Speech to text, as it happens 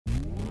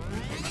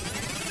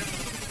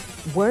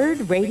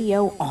Word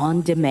Radio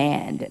on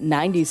Demand,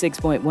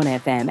 96.1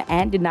 FM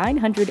and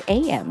 900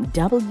 AM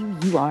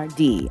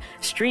WURD.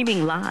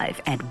 Streaming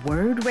live at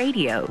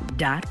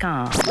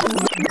wordradio.com.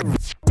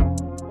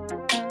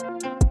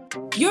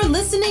 You're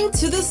listening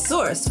to The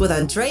Source with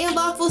Andrea and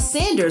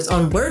Lawful-Sanders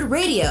on Word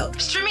Radio.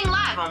 Streaming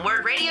live on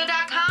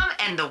wordradio.com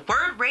and the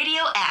Word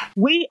Radio app.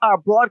 We are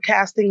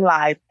broadcasting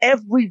live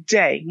every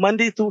day,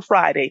 Monday through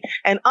Friday.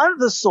 And on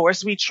The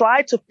Source, we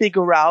try to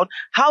figure out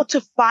how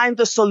to find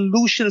the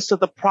solutions to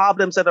the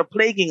problems that are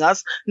plaguing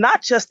us,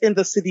 not just in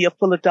the city of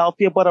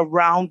Philadelphia, but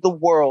around the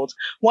world.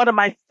 One of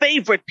my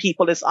favorite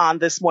people is on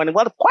this morning.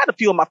 Well, quite a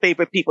few of my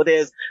favorite people.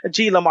 There's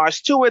Lamar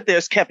Stewart.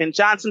 There's Kevin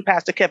Johnson,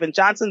 Pastor Kevin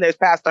Johnson. There's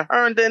Pastor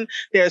Herndon.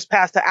 There's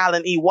Pastor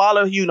Alyn E.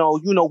 Waller. You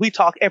know, we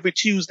talk every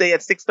Tuesday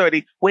at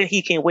 6:30 when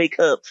he can wake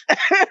up.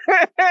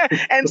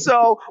 And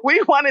so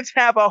we wanted to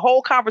have a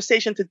whole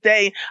conversation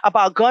today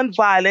about gun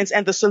violence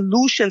and the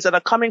solutions that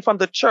are coming from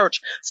the church,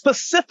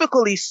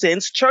 specifically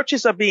since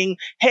churches are being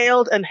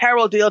hailed and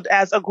heralded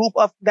as a group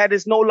of that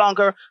is no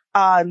longer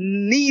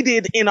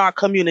needed in our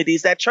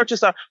communities, that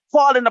churches are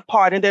falling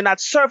apart and they're not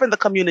serving the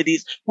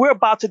communities. We're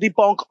about to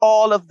debunk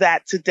all of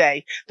that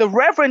today. The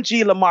Reverend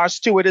Lamar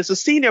Stewart is a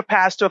senior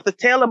pastor of the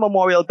Taylor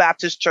Memorial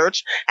Baptist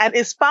Church and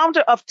is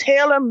founder of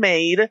Taylor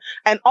Made,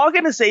 an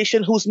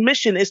organization whose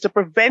mission is to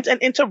prevent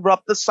and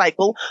interrupt the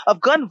cycle of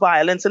gun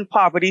violence and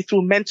poverty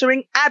through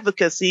mentoring,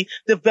 advocacy,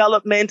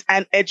 development,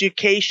 and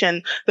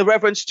education. The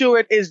Reverend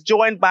Stewart is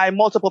joined by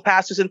multiple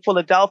pastors in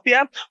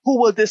Philadelphia who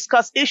will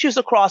discuss issues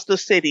across the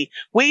city.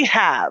 We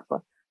have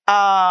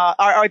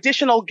our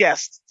additional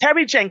guests,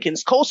 Terry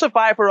Jenkins,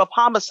 co-survivor of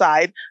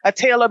homicide, a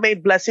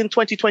Taylor-Made Blessing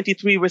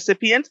 2023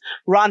 recipient;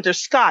 Rhonda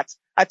Scott,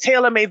 a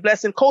Taylor-Made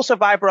Blessing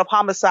co-survivor of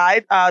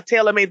homicide,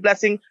 Taylor-Made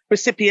Blessing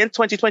recipient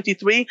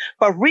 2023;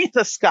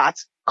 Baritha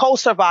Scott,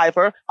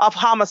 co-survivor of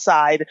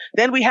homicide.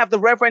 Then we have the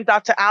Reverend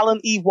Dr. Alyn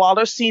E.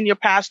 Waller, senior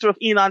pastor of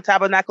Enon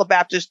Tabernacle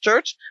Baptist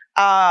Church,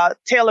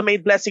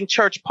 Taylor-Made Blessing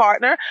church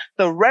partner;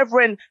 the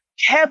Reverend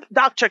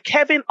Dr.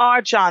 Kevin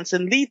R.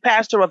 Johnson, lead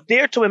pastor of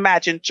Dare to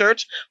Imagine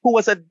Church, who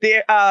was a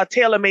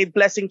Taylor-Made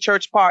Blessing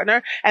church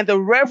partner; and the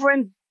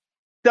Reverend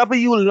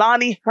W.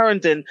 Lonnie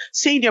Herndon,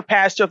 senior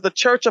pastor of the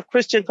Church of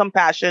Christian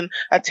Compassion,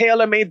 a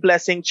Taylor-Made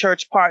Blessing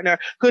church partner.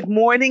 Good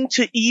morning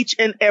to each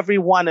and every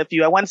one of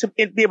you. I want to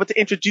be able to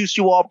introduce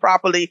you all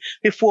properly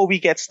before we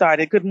get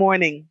started. Good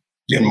morning.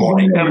 Good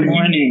morning. Good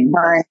morning.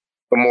 Hi.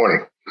 Good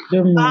morning.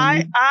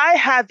 I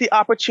had the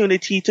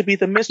opportunity to be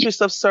the mistress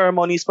of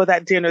ceremonies for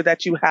that dinner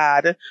that you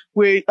had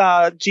with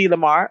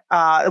Lamar,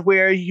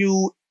 where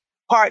you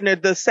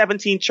partnered the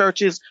 17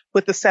 churches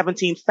with the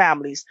 17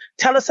 families.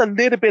 Tell us a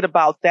little bit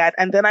about that,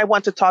 and then I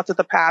want to talk to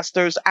the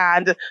pastors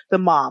and the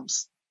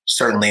moms.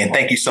 Certainly, and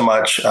thank you so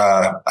much,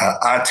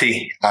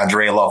 Auntie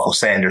Andrea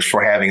Lawful-Sanders,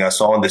 for having us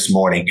on this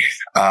morning.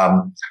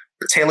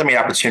 Taylor-Made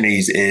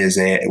Opportunities is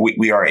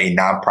we are a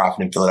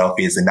nonprofit in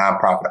Philadelphia. Is a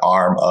nonprofit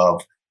arm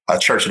of a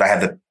church that I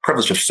have the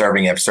privilege of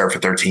serving. I've served for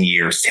 13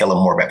 years, Taylor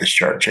Memorial Baptist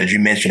Church. As you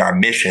mentioned, our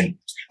mission,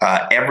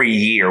 every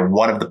year,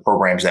 one of the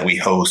programs that we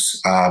host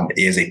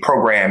is a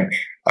program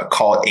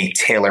called a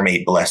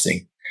Taylor-Made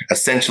Blessing.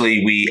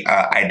 Essentially, we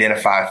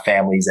identify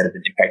families that have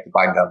been impacted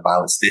by gun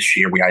violence. This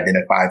year, we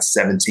identified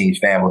 17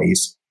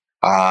 families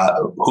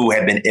who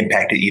have been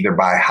impacted either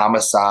by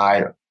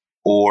homicide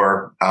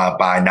or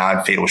by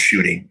non-fatal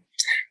shooting.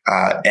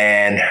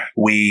 And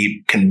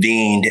we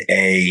convened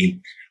a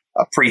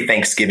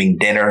pre-Thanksgiving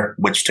dinner,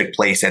 which took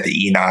place at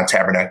the Enon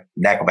Tabernacle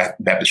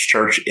Baptist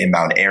Church in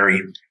Mount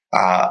Airy,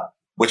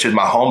 which is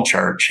my home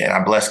church. And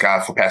I bless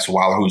God for Pastor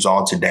Waller, who's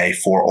on today,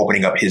 for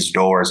opening up his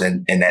doors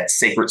and that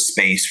sacred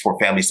space for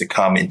families to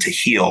come and to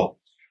heal.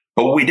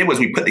 But what we did was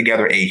we put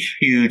together a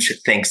huge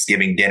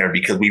Thanksgiving dinner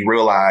because we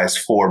realized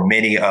for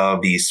many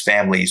of these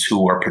families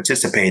who are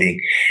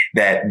participating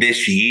that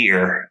this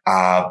year,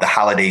 the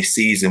holiday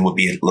season would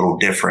be a little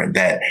different,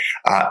 that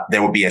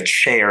there would be a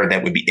chair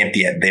that would be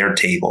empty at their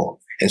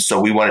table. And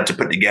so we wanted to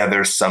put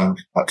together some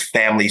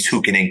families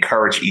who can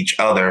encourage each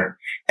other,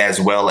 as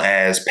well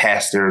as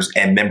pastors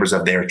and members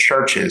of their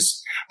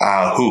churches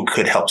who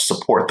could help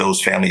support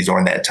those families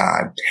during that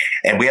time.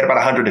 And we had about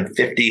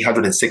 150,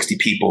 160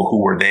 people who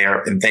were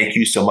there. And thank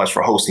you so much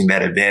for hosting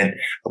that event.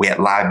 We had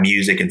live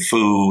music and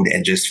food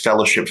and just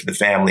fellowship for the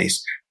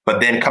families.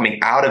 But then coming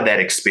out of that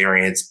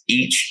experience,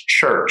 each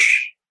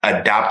church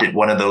adopted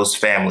one of those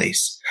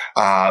families,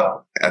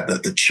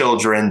 the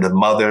children, the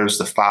mothers,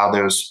 the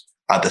fathers,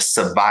 the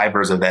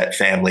survivors of that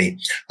family.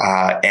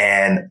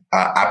 And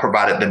I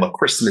provided them a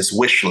Christmas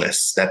wish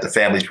list that the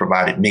families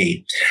provided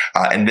me.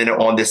 And then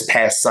on this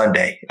past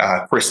Sunday,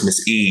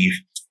 Christmas Eve,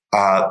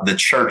 the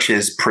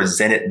churches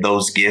presented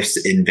those gifts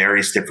in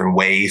various different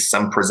ways.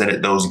 Some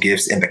presented those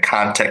gifts in the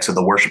context of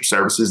the worship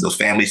services. Those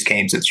families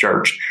came to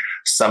church.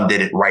 Some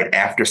did it right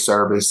after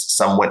service.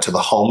 Some went to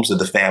the homes of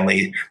the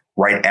family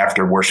right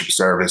after worship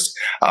service.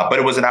 But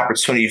it was an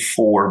opportunity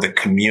for the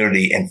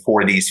community and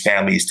for these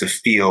families to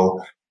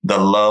feel the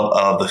love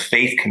of the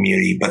faith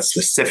community, but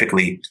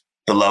specifically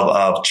the love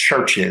of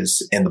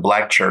churches and the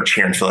Black church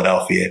here in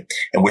Philadelphia.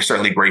 And we're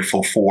certainly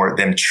grateful for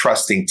them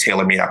trusting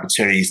tailor-made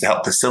opportunities to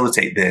help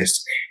facilitate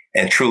this.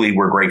 And truly,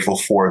 we're grateful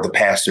for the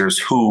pastors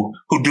who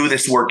do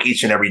this work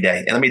each and every day.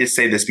 And let me just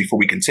say this before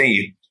we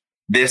continue.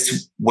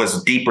 This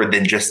was deeper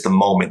than just the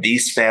moment.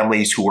 These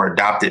families who were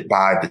adopted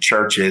by the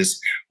churches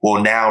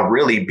will now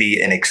really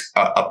be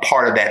a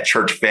part of that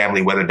church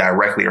family, whether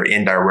directly or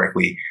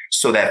indirectly,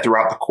 so that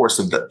throughout the course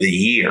of the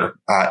year,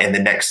 in the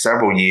next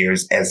several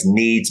years, as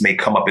needs may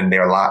come up in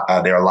their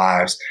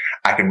lives,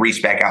 I can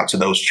reach back out to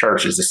those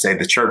churches to say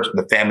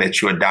the family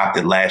that you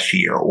adopted last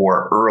year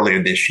or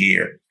earlier this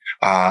year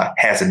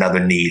has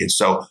another need. And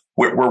so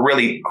we're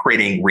really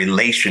creating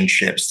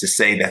relationships to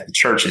say that the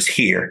church is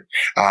here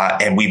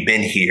and we've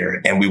been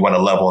here and we want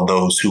to love on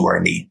those who are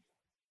in need.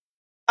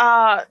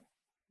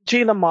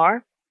 G.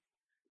 Lamar,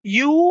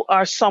 you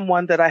are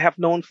someone that I have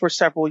known for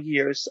several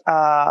years.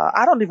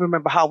 I don't even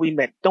remember how we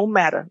met. Don't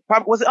matter.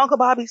 Probably, was it Uncle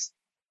Bobby's?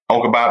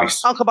 Uncle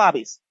Bobby's. Uncle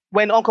Bobby's.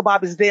 When Uncle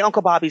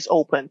Bobby's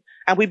opened,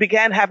 and we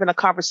began having a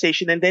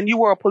conversation. And then you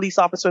were a police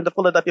officer in the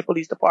Philadelphia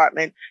Police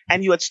Department,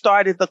 and you had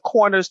started the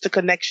Corners to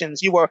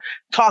Connections. You were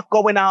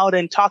going out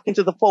and talking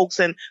to the folks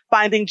and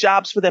finding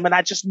jobs for them. And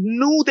I just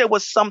knew there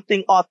was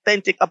something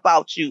authentic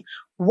about you.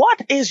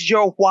 What is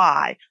your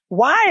why?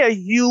 Why are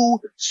you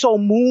so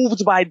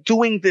moved by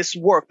doing this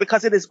work?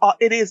 Because it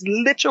is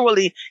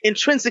literally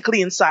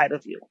intrinsically inside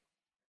of you.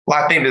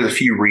 Well, I think there's a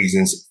few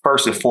reasons.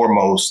 First and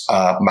foremost,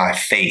 my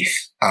faith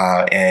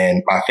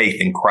and my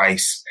faith in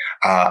Christ.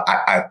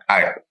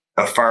 I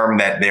affirm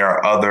that there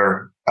are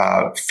other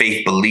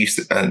faith beliefs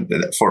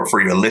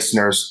for your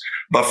listeners.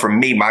 But for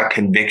me, my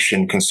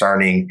conviction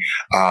concerning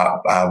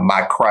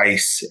my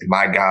Christ,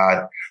 my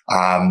God,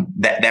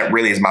 that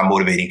really is my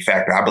motivating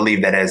factor. I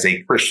believe that as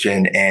a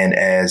Christian and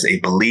as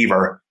a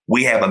believer,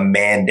 we have a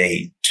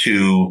mandate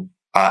to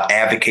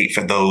advocate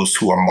for those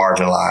who are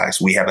marginalized.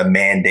 We have a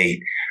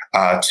mandate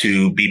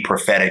to be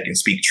prophetic and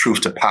speak truth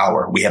to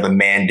power. We have a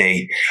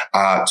mandate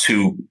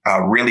to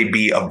really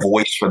be a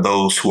voice for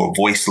those who are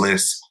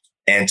voiceless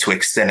and to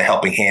extend a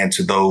helping hand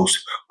to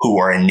those who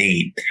are in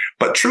need.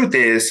 But truth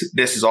is,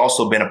 this has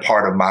also been a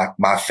part of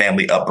my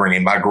family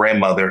upbringing. My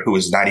grandmother, who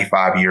is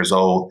 95 years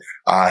old,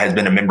 has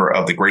been a member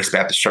of the Grace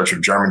Baptist Church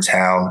of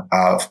Germantown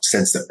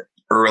since the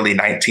early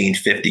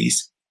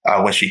 1950s.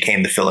 When she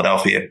came to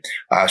Philadelphia,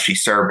 she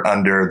served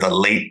under the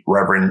late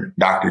Reverend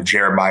Dr.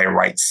 Jeremiah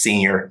Wright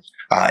Sr.,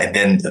 and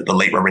then the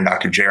late Reverend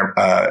Dr.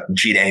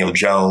 G. Daniel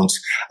Jones.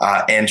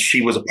 And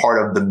she was a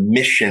part of the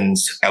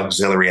missions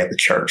auxiliary at the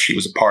church. She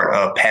was a part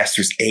of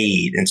Pastor's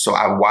Aid. And so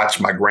I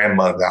watched my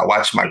grandmother, I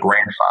watched my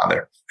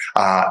grandfather,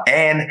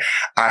 and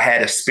I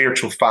had a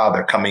spiritual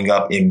father coming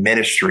up in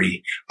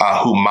ministry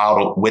who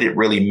modeled what it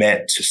really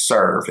meant to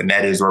serve. And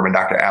that is Reverend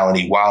Dr. Alyn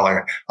E.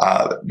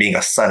 Being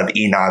a son of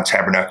Enon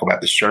Tabernacle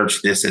Baptist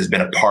Church. This has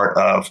been a part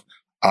of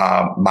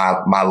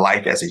my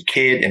life as a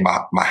kid in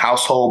my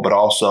household, but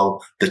also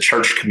the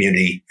church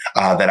community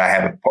that I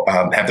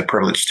have the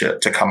privilege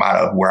to come out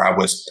of, where I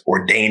was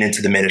ordained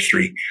into the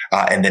ministry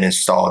and then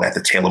installed at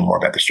the Taylor Moore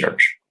Baptist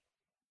Church.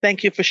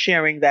 Thank you for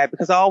sharing that,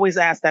 because I always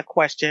ask that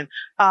question.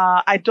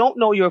 I don't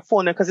know your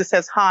phone number because it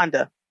says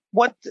Honda.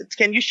 What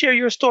can you share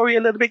your story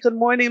a little bit? Good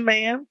morning,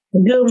 ma'am.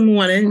 Good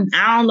morning.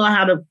 I don't know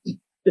how to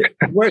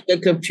work the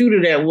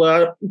computer that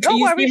well. Can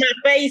you see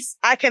my face?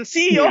 I can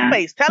see your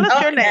face. Tell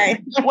us your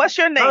name. What's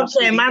your name? Okay,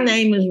 sweetie? My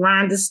name is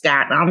Rhonda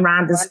Scott. I'm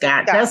Rhonda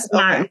Scott. That's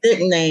my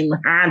nickname,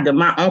 Honda.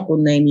 My uncle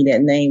named me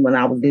that name when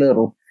I was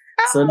little.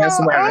 So that's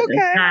why I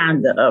got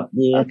Honda up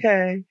there.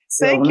 Okay.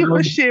 So thank you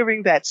for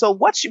sharing that. So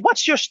what's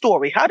your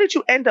story? How did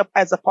you end up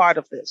as a part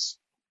of this?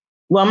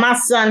 Well, my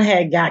son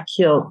had got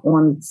killed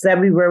on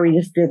February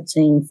the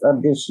 15th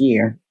of this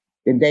year,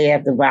 the day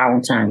after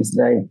Valentine's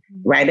Day,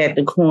 right at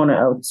the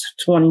corner of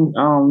 20,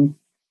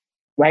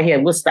 right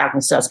here, Woodstock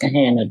and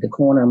Susquehanna, at the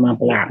corner of my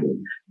block.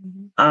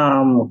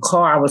 A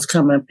car was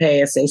coming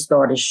past, they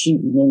started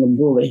shooting and the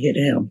bullet hit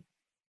him.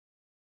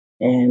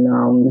 And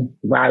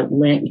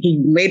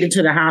he made it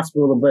to the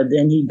hospital, but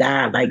then he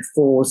died like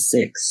 4 or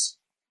 6.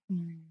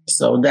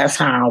 So that's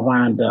how I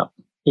wound up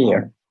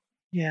here.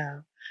 Yeah.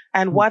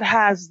 And what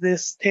has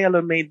this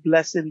tailor-made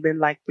blessing been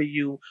like for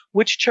you?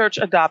 Which church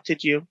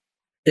adopted you?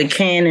 The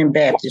Canaan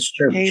Baptist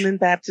Church. Canaan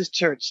Baptist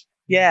Church.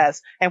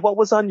 Yes. And what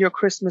was on your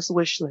Christmas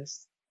wish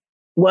list?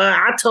 Well,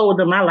 I told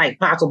them I like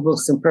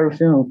pocketbooks and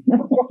perfume.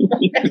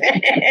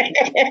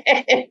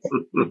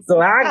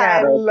 So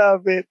I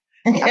love it.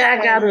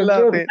 I got a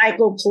good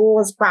Michael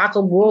Kors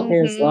pocketbook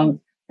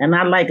and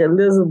I like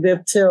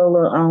Elizabeth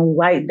Taylor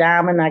White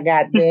Diamond. I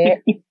got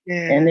that.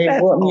 And they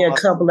bought me a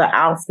couple of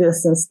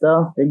outfits and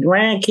stuff. The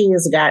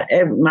grandkids got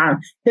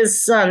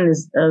his son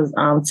is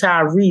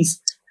Tyrese.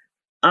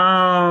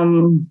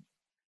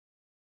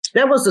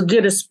 That was a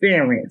good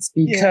experience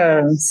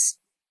because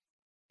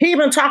he's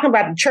been talking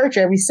about the church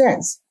ever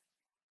since.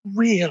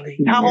 Really?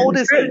 How old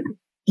is he?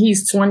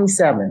 He's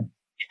 27.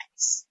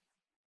 Yes.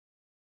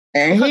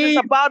 And it's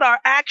about our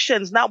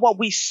actions, not what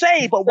we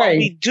say, but what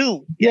we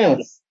do.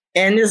 Yes.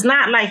 And it's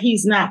not like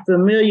he's not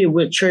familiar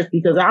with church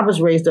because I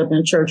was raised up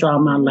in church all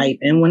my life.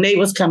 And when they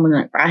was coming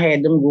up, I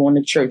had them going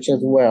to church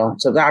as well.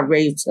 So I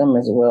raised them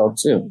as well,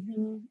 too.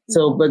 Mm-hmm.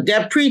 So, but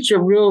that preacher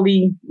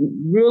really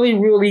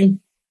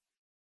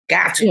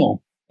got to him.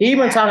 He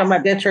been talking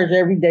about that church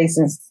every day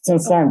since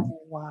Sunday.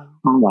 Wow.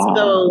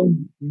 So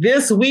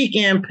this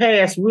weekend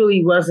past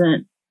really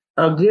wasn't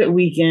a good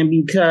weekend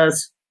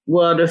because,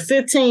 well, the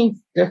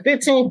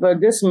 15th of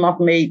this month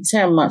made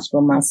 10 months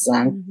for my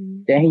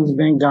son that he's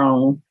been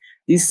gone.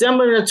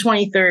 December the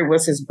 23rd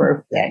was his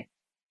birthday.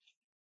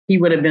 He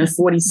would have been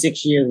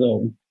 46 years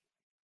old.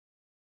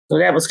 So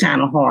that was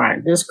kind of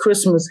hard. This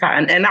Christmas,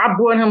 and I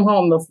brought him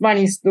home the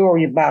funny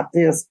story about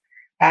this.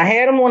 I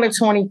had him on the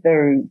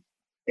 23rd,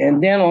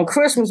 and then on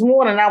Christmas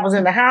morning, I was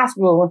in the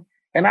hospital,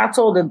 and I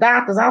told the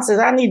doctors, I said,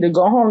 I need to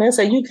go home. They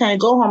said, you can't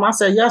go home. I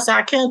said, yes,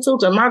 I can too,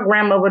 because my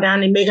grandmother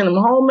down there making them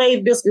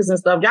homemade biscuits and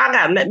stuff. Y'all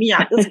got to let me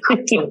out this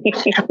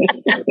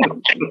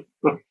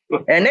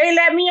And they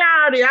let me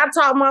out there. I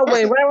talked my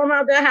way right on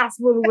out that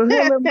hospital with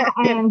him in my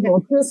arms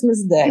on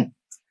Christmas Day.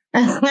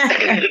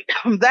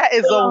 That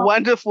is a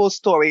wonderful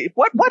story.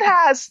 What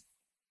has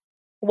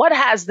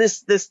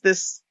this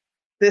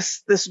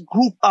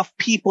group of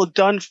people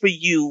done for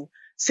you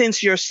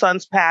since your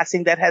son's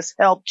passing that has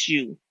helped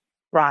you,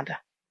 Rhonda?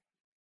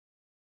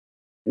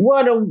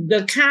 Well,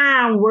 the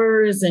kind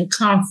words and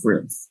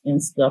comforts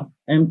and stuff,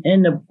 and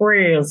the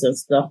prayers and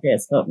stuff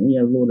has helped me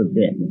a little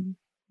bit.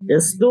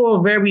 It's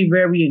still very,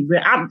 very.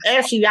 I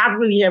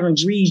really haven't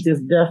grieved his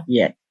death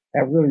yet. I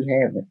really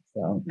haven't.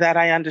 So that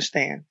I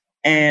understand.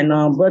 And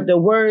but the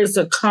words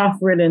of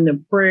comfort and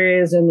the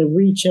prayers and the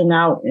reaching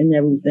out and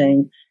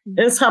everything,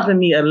 it's helping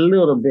me a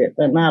little bit,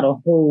 but not a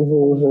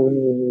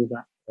whole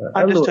lot.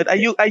 Understood.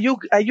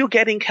 Are you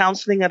getting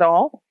counseling at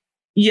all?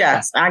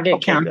 Yes, I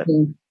get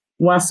counseling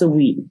once a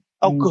week.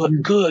 Oh,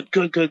 good.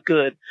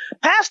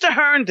 Pastor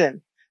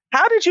Herndon,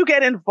 how did you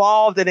get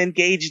involved and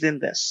engaged in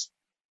this?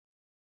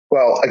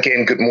 Well,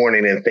 again, good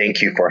morning, and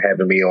thank you for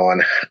having me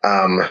on.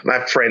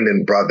 My friend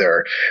and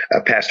brother,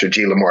 Pastor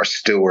G. Lamar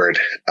Stewart,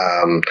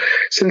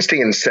 since the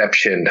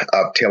inception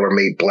of Tailor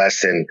Made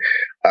Blessing,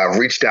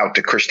 reached out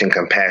to Christian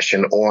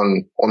Compassion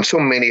on so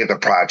many of the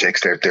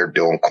projects that they're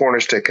doing.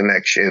 Corners to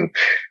Connection,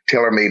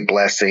 Tailor Made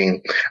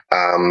Blessing,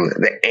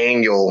 the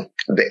annual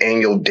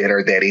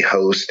dinner that he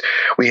hosts.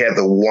 We have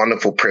the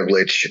wonderful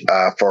privilege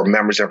for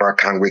members of our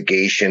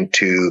congregation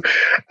to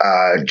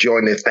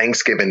join the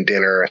Thanksgiving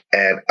dinner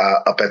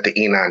up at the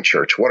Enon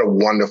Church. What a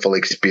wonderful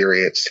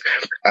experience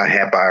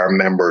had by our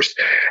members.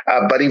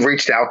 But he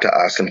reached out to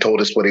us and told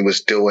us what he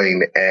was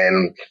doing.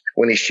 And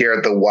when he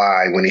shared the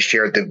why, when he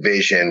shared the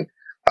vision,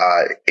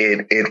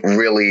 it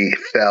really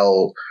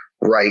fell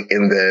right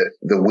in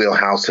the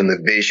wheelhouse and the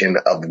vision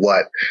of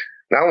what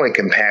not only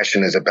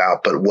compassion is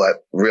about, but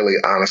what really,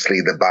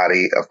 honestly, the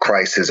body of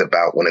Christ is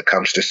about when it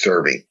comes to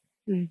serving.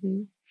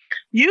 Mm-hmm.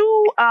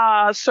 You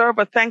serve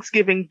a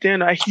Thanksgiving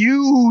dinner, a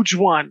huge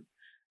one,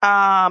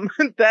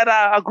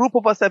 that a group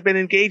of us have been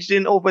engaged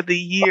in over the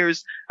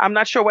years. I'm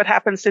not sure what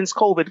happened since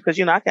COVID because,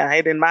 I can't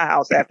hide in my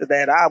house after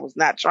that. I was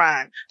not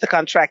trying to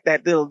contract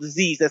that little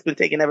disease that's been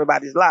taking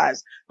everybody's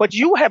lives. But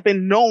you have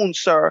been known,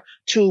 sir,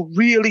 to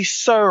really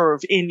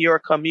serve in your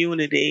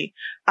community.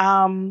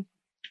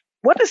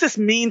 What does this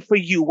mean for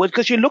you?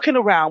 Because you're looking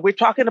around, we're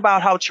talking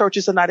about how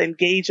churches are not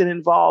engaged and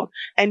involved,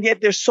 and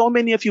yet there's so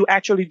many of you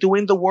actually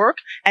doing the work,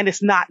 and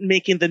it's not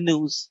making the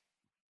news.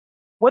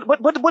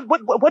 What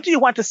do you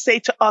want to say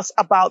to us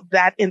about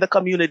that in the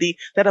community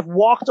that have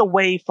walked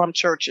away from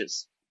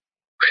churches?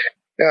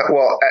 Yeah,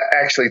 well,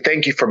 actually,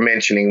 thank you for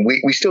mentioning.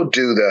 We still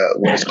do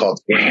what is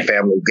called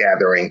family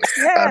gathering,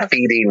 yes.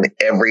 Feeding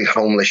every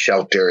homeless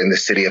shelter in the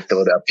city of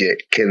Philadelphia,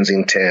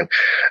 Kensington.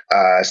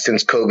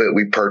 Since COVID,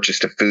 we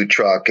purchased a food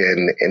truck,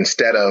 and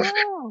instead of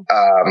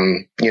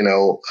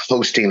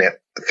hosting at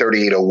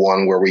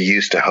 3801 where we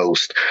used to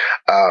host,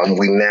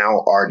 we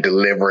now are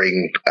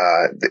delivering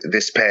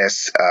this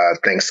past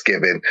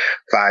Thanksgiving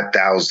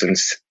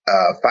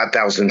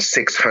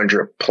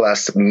 5,600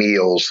 plus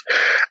meals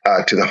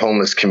to the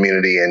homeless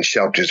community and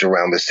shelters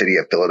around the city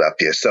of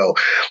Philadelphia. So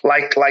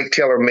like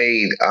Tailor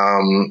Made,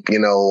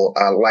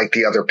 like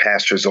the other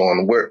pastors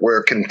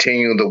we're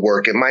continuing the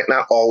work. It might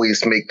not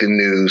always make the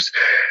news,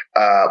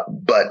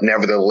 but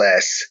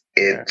nevertheless,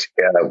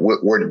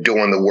 we're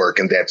doing the work,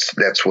 and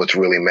that's what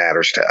really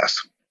matters to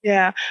us.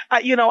 Yeah.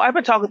 I've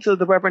been talking to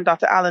the Reverend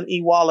Dr. Alyn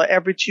E. Waller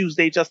every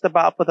Tuesday just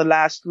about for the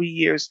last 3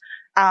 years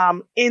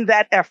in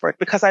that effort,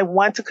 because I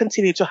want to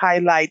continue to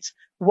highlight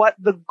what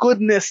the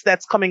goodness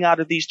that's coming out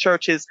of these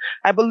churches.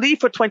 I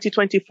believe for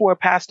 2024,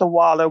 Pastor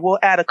Waller, we'll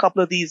add a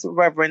couple of these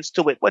reverends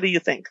to it. What do you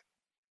think?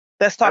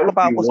 Let's talk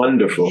about what's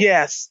wonderful.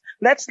 Yes.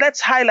 Let's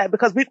highlight,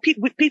 because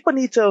people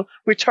need to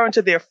return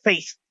to their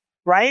faith.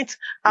 Right?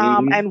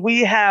 And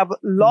we have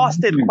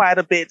lost it quite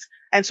a bit.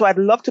 And so I'd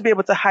love to be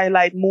able to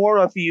highlight more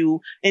of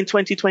you in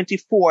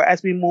 2024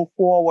 as we move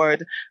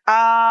forward.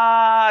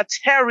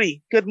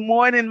 Terry, good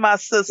morning, my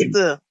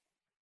sister.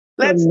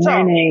 Let's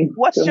talk.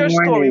 What's your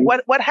story?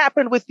 What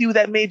happened with you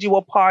that made you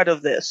a part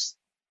of this?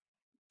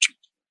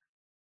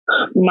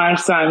 My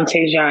son,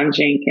 Tajon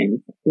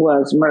Jenkins,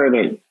 was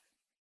murdered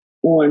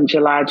on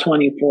July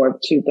 24th,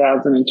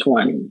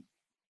 2020.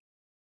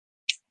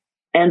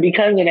 And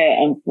because of that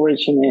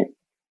unfortunate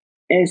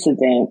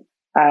incident,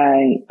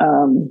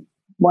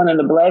 one of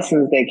the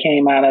blessings that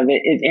came out of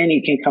it, if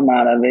any can come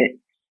out of it,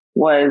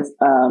 was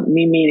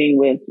me meeting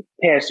with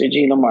Pastor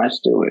G. Lamar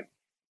Stewart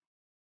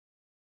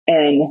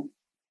and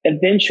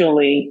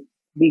eventually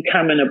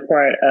becoming a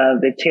part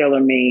of the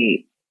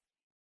Tailor-Made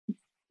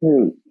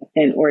group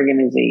and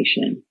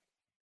organization.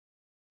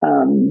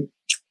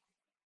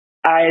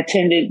 I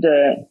attended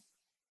the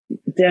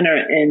dinner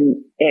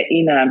at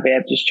Enon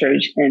Baptist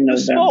Church in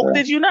November. Spoke.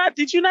 Did you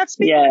not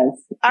speak? Yes.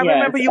 I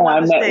remember you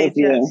on the met stage. With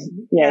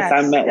you. Yes,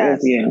 I met with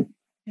you.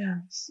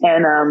 Yes.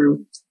 And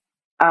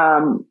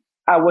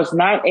I was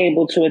not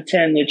able to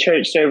attend the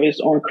church service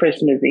on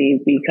Christmas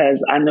Eve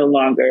because I no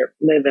longer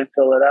live in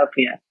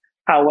Philadelphia.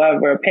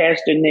 However,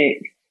 Pastor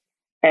Nick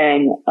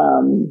and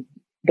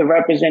the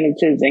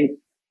representatives and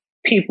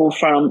people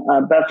from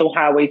Bethel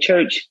Highway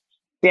Church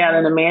down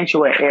in the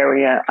Mantua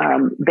area,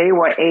 they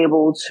were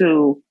able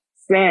to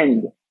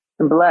send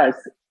and bless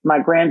my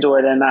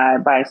granddaughter and I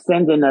by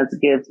sending us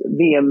gifts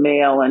via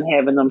mail and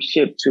having them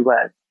shipped to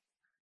us.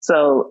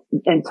 So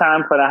in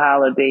time for the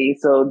holidays.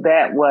 So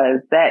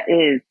that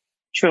is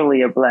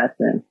truly a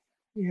blessing.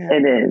 Yeah.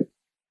 It is.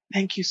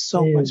 Thank you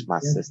so much, my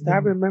sister. I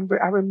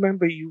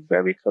remember you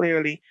very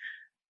clearly.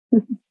 The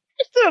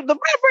Reverend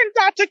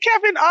Dr.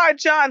 Kevin R.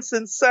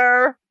 Johnson,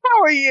 sir.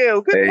 How are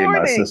you? Good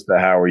morning. Hey, my sister,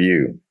 how are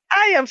you?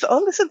 I am. So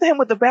listen to him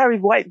with the Barry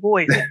White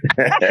voice.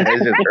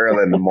 It's just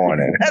early in the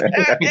morning.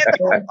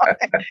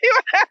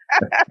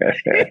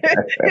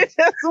 You're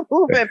just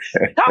moving.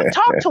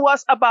 Talk to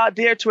us about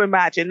Dare to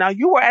Imagine. Now,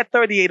 you were at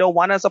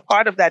 3801 as a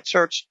part of that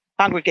church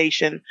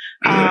congregation.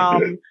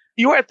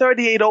 You were at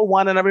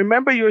 3801, and I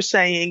remember you were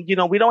saying,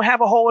 we don't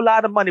have a whole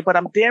lot of money, but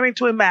I'm daring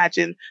to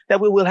imagine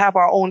that we will have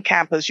our own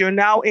campus. You're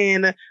now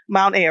in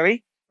Mount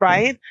Airy,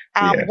 right?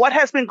 Yes. What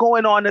has been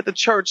going on at the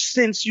church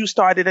since you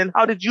started, and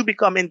how did you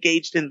become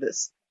engaged in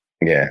this?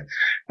 Yeah.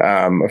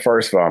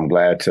 First of all, I'm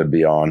glad to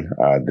be on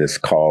this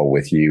call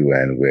with you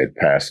and with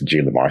Pastor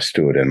G. Lamar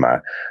Stewart and my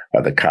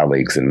other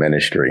colleagues in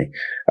ministry.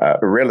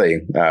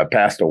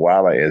 Pastor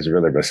Walla is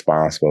really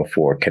responsible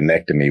for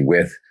connecting me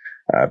with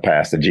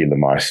Pastor G.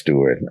 Lamar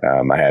Stewart.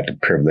 I had the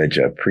privilege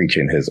of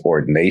preaching his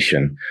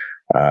ordination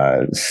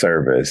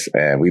service,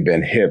 and we've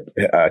been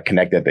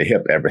connected at the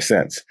hip ever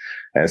since.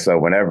 And so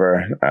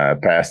whenever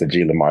Pastor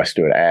G. Lamar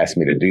Stewart asked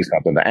me to do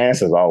something, the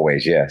answer is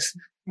always yes.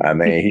 I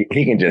mean,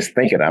 he can just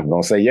think it. I'm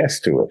going to say yes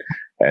to it.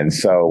 And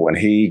so when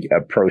he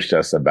approached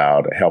us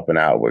about helping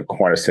out with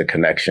Cornerstone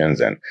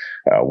Connections and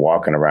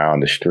walking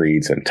around the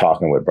streets and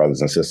talking with brothers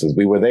and sisters,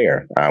 we were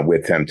there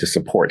with him to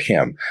support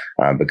him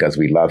because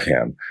we love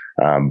him.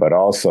 But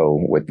also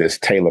with this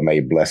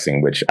tailor-made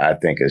blessing, which I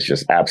think is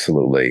just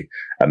absolutely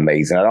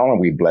amazing. Not only are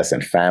we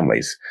blessing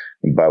families,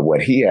 but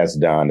what he has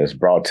done is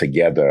brought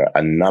together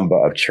a number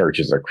of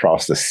churches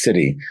across the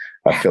city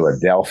of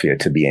Philadelphia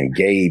to be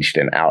engaged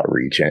in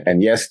outreach.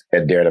 And yes,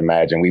 at Dare to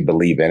Imagine, we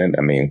believe in it.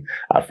 I mean,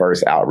 our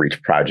first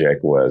outreach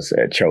project was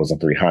at Chosen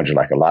 300,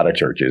 like a lot of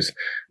churches.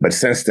 But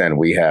since then,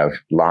 we have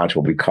launched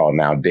what we call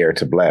now Dare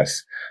to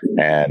Bless.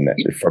 And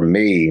for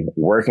me,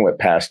 working with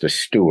Pastor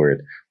Stewart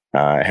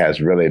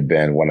has really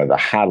been one of the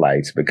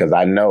highlights because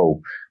I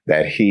know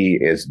that he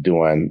is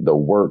doing the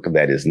work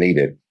that is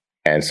needed.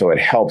 And so it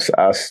helps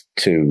us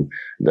to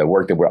the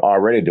work that we're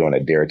already doing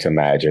at Dare to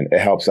Imagine. It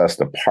helps us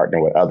to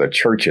partner with other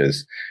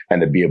churches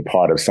and to be a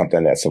part of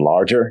something that's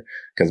larger.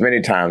 Because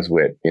many times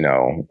with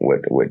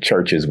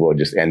churches, we'll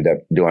just end up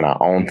doing our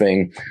own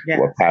thing. Yes.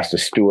 What Pastor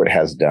Stewart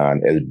has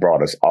done is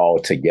brought us all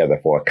together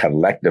for a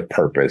collective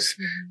purpose.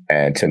 Mm-hmm.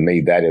 And to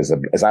me, that is,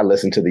 as I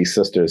listen to these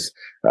sisters,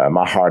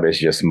 my heart is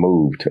just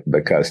moved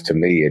because to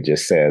me, it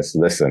just says,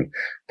 listen,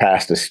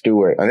 Pastor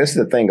Stewart, and this is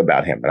the thing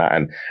about him,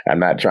 and I'm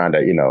not trying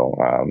to,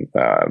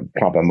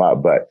 pump him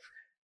up, but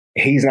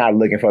he's not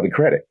looking for the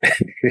credit.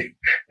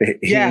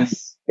 He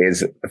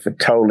is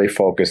totally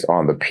focused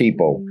on the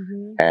people. Mm-hmm.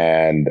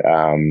 And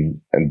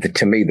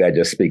to me, that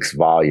just speaks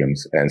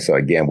volumes. And so,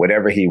 again,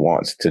 whatever he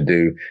wants to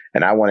do,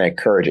 and I want to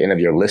encourage any of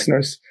your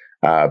listeners,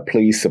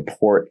 please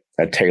support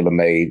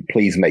Tailor-Made.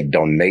 Please make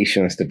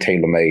donations to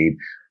Tailor-Made.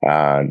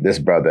 This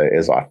brother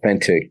is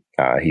authentic.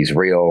 He's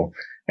real,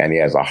 and he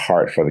has a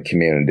heart for the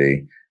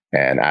community.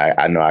 And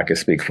I know I can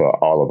speak for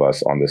all of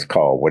us on this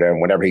call.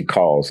 Whenever he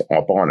calls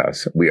upon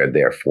us, we are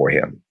there for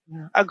him.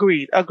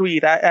 Agreed.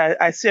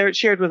 I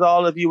shared with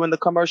all of you in the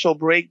commercial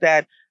break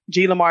that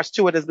G. Lamar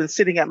Stewart has been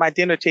sitting at my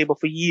dinner table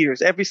for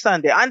years, every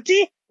Sunday.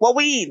 Auntie, what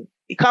we eating?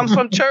 He comes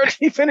from church.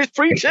 He finished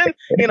preaching.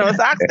 It's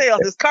oxtails,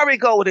 it's curry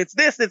goat, it's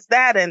this, it's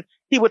that. And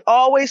he would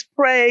always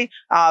pray,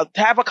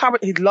 have a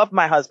conversation. He loved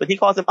my husband. He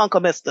calls him Uncle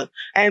Mister.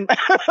 And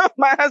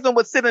my husband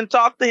would sit and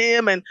talk to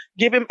him and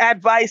give him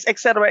advice, et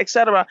cetera, et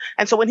cetera.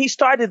 And so when he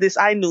started this,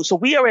 I knew. So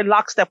we are in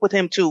lockstep with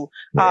him too,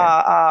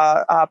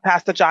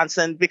 Pastor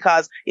Johnson,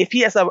 because if he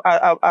has a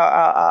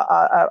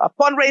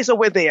fundraiser,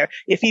 we're there.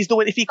 If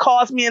he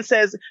calls me and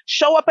says,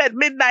 show up at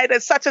midnight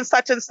at such and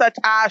such and such,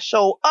 I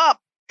show up.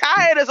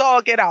 Tired as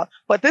all get out.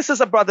 But this is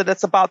a brother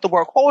that's about to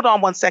work. Hold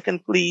on 1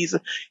 second, please.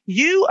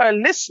 You are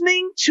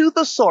listening to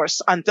The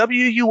Source on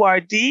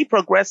WURD,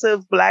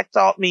 Progressive Black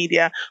Talk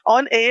Media,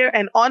 on air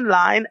and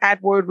online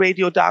at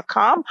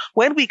wordradio.com.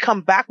 When we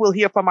come back, we'll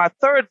hear from our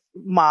third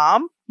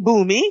mom,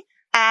 Boomy,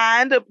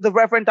 and the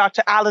Reverend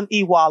Dr. Alyn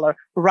E. Waller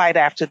right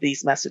after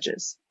these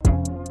messages.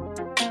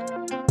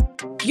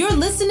 You're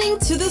listening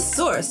to The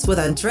Source with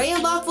Andrea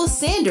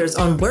Lawful-Sanders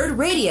on Word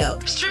Radio.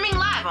 Streaming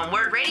live on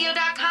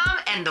wordradio.com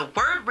and the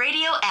Word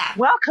Radio app.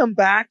 Welcome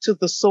back to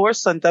The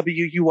Source on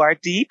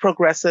WURD,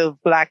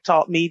 Progressive Black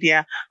Talk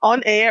Media,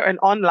 on air and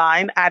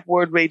online at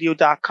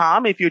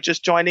wordradio.com. If you're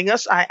just joining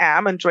us, I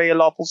am Andrea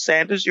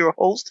Lawful-Sanders, your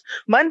host,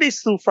 Mondays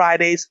through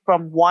Fridays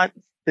from 5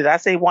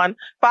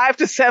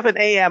 to 7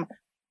 a.m.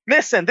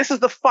 Listen, this is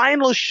the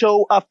final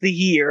show of the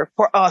year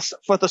for us,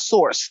 for The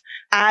Source.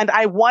 And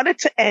I wanted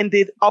to end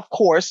it, of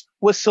course,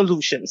 with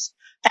solutions.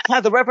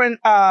 The Reverend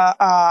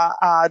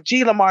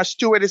G. Lamar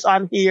Stewart is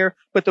on here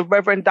with the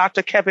Reverend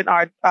Dr. Kevin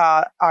R.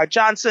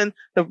 Johnson,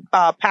 the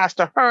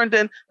Pastor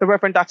Herndon, the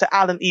Reverend Dr.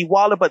 Alyn E.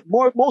 Waller. But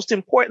most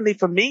importantly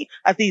for me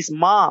are these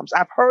moms.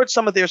 I've heard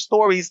some of their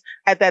stories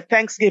at that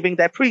Thanksgiving,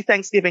 that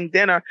pre-Thanksgiving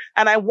dinner.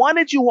 And I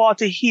wanted you all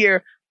to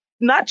hear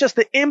not just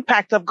the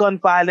impact of gun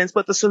violence,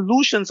 but the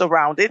solutions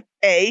around it,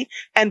 A.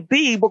 And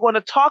B, we're going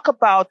to talk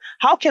about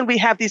how can we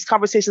have these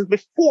conversations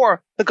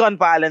before the gun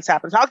violence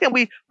happens? How can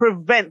we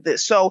prevent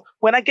this? So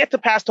when I get to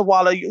Pastor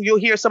Waller, you'll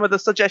hear some of the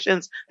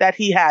suggestions that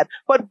he had.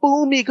 But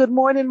Boomy, good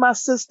morning, my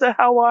sister.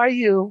 How are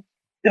you?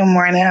 Good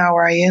morning. How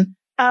are you?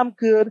 I'm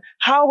good.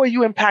 How were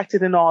you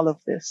impacted in all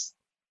of this?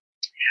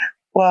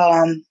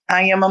 Well,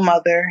 I am a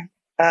mother.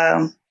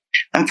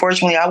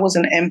 Unfortunately, I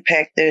wasn't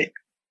impacted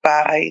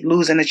by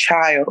losing a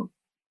child,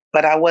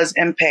 but I was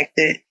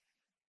impacted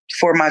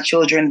for my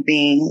children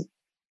being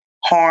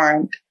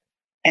harmed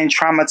and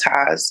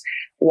traumatized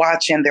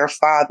watching their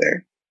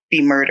father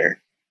be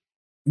murdered.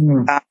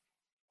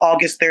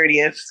 August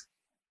 30th,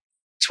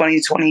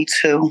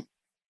 2022,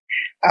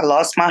 I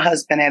lost my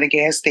husband at a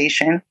gas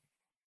station.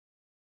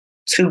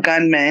 2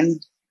 gunmen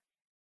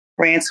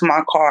ran to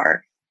my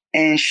car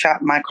and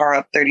shot my car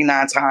up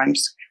 39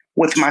 times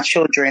with my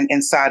children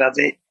inside of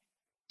it.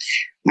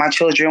 My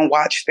children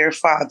watched their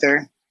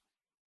father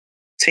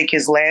take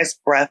his last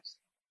breath,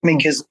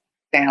 make his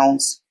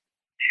sounds,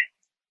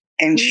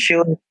 and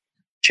shoot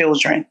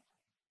children.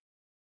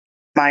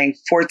 My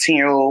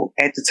 14-year-old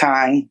at the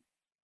time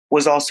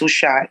was also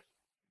shot.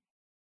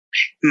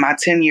 My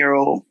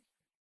 10-year-old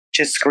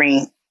just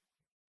screamed.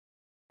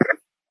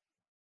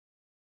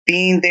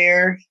 Being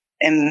there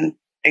and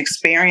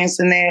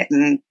experiencing that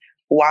and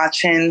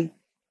watching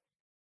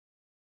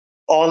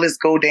all this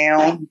go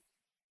down,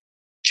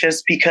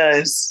 just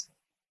because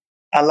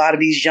a lot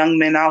of these young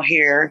men out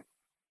here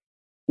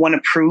want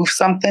to prove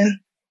something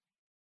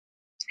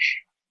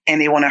and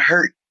they want to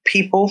hurt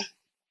people.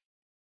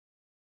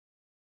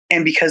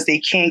 And because they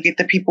can't get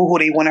the people who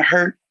they want to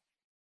hurt,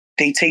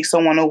 they take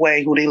someone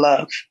away who they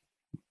love.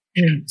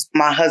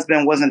 My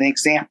husband was an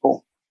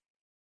example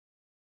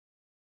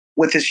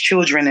with his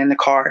children in the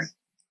car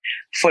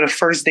for the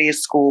first day of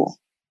school,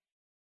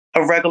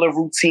 a regular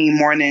routine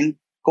morning,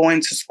 going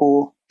to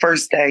school,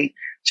 first day,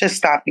 just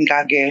stopped and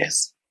got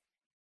gas.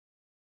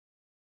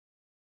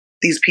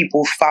 These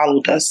people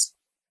followed us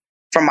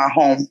from our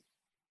home.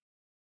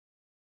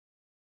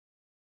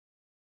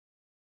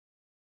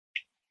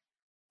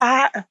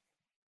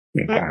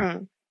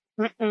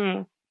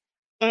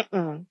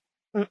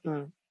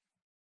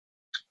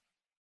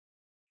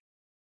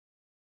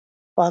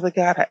 Father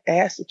God, I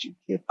ask that you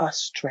give us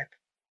strength.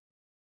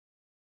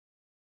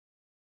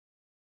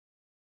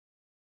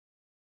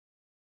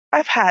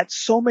 I've had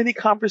so many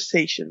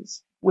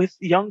conversations with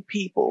young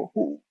people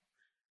who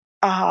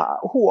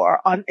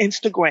are on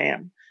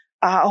Instagram,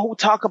 who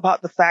talk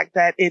about the fact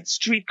that it's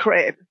street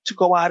cred to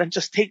go out and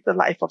just take the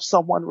life of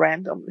someone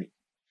randomly.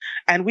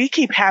 And we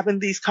keep having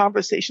these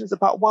conversations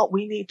about what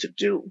we need to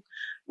do.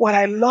 What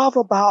I love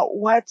about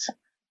what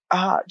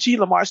G.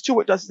 Lamar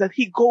Stewart does is that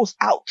he goes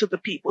out to the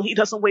people. He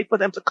doesn't wait for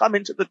them to come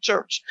into the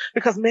church,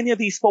 because many of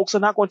these folks are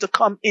not going to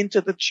come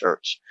into the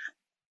church.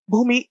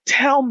 Boomy,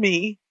 tell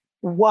me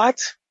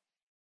what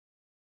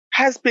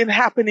has been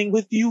happening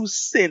with you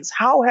since.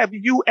 How have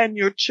you and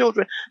your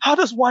children, how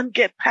does one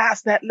get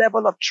past that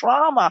level of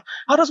trauma?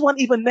 How does one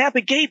even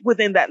navigate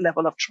within that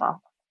level of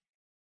trauma?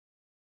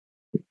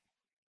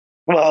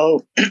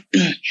 Well,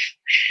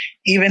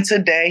 even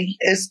today,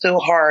 it's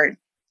still hard.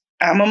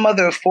 I'm a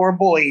mother of 4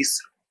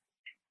 boys.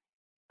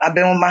 I've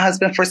been with my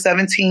husband for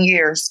 17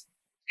 years.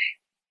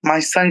 My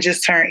son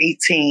just turned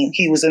 18.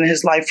 He was in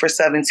his life for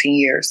 17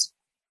 years.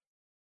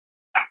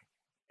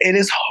 It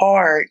is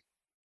hard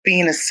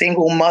being a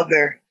single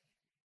mother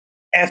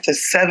after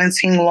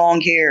 17 long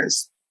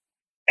years,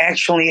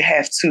 actually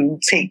have to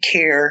take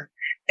care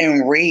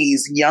and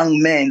raise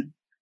young men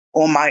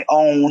on my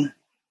own.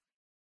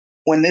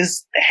 When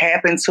this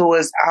happened to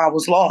us, I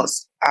was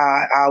lost.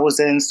 I was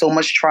in so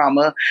much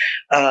trauma.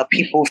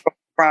 People from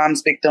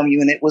crimes victim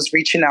unit was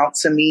reaching out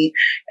to me,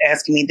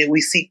 asking me, did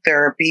we seek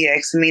therapy,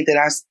 asking me, did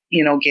I,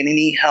 get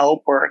any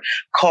help or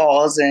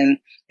calls? And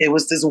it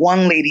was this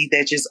one lady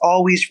that just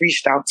always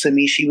reached out to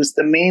me. She was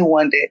the main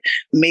one that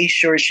made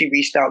sure she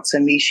reached out to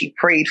me. She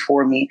prayed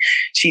for me.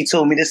 She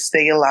told me to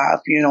stay alive,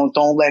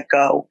 don't let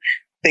go.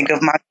 Think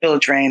of my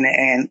children.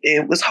 And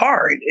it was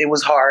hard. It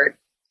was hard.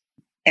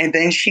 And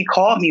then she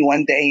called me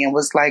one day and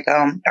was like,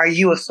 are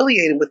you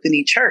affiliated with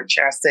any church?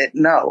 I said,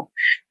 no.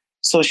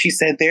 So she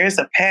said, there's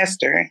a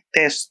pastor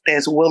that's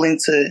willing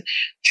to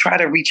try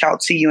to reach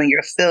out to you and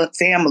your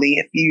family.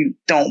 If you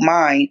don't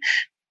mind,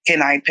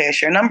 can I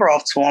pass your number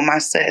off to him? I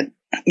said,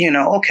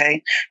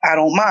 okay, I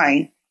don't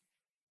mind.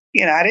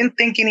 I didn't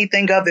think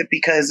anything of it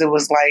because it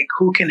was like,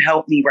 who can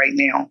help me right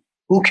now?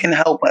 Who can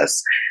help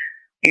us?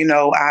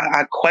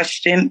 I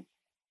questioned.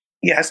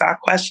 Yes, I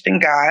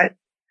questioned God.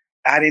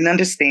 I didn't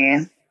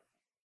understand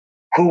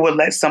who would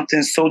let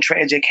something so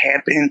tragic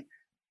happen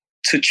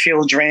to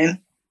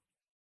children,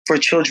 for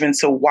children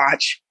to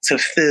watch, to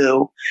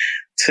feel,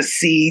 to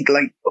see,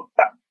 like,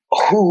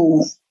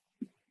 who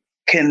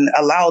can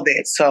allow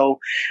that. So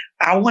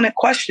I wanted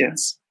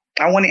questions.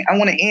 I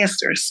wanted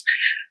answers.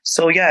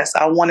 So yes,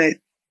 I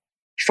wanted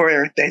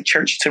for that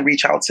church to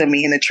reach out to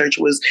me, and the church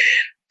was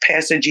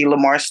Pastor G.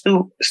 Lamar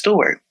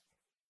Stewart,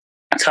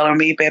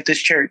 Tellermead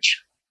Baptist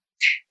Church.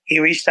 He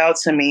reached out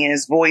to me, and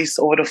his voice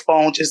over the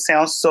phone just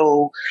sounds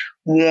so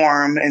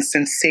warm and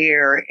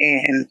sincere,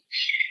 and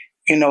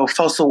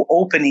felt so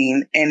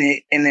opening.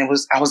 And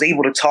I was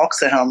able to talk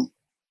to him,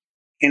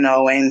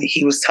 and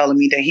he was telling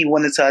me that he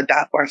wanted to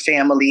adopt our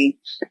family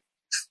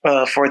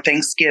for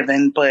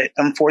Thanksgiving, but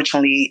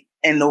unfortunately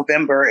in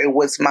November it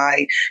was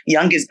my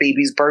youngest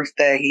baby's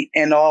birthday,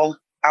 and all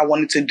I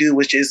wanted to do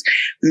was just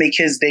make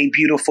his day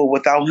beautiful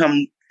without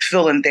him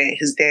feeling that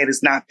his dad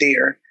is not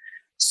there.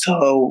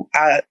 So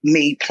I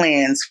made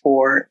plans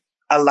for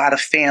a lot of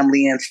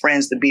family and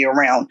friends to be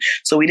around.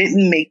 So we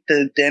didn't make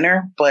the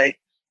dinner, but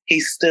he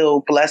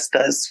still blessed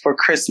us for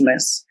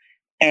Christmas.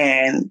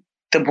 And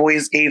the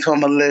boys gave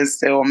him a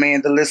list. Oh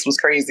man, the list was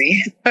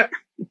crazy,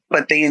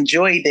 but they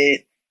enjoyed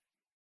it.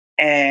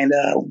 And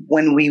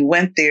when we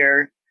went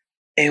there,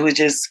 it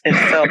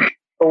felt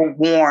so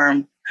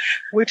warm.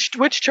 Which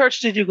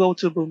church did you go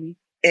to, Boomy?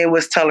 It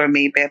was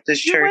Tellermead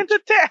Baptist Church. You went to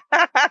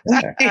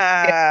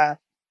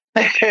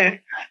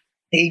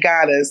He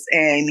got us,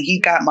 and he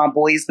got my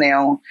boys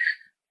now.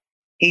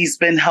 He's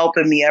been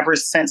helping me ever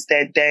since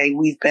that day.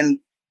 We've been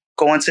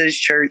going to his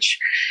church.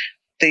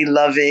 They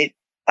love it.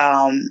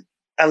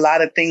 A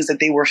lot of things that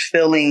they were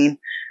feeling,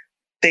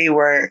 they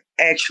were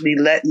actually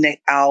letting it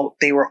out.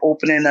 They were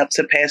opening up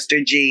to Pastor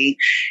G.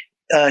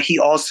 He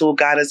also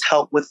got us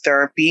help with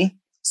therapy.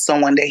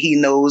 Someone that he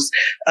knows.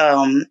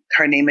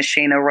 Her name is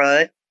Shana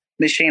Rudd.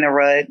 Miss Shana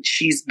Rudd,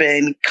 she's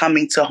been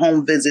coming to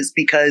home visits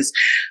because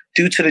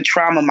due to the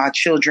trauma, my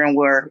children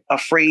were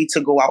afraid to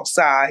go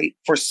outside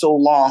for so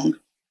long.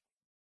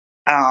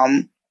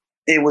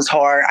 It was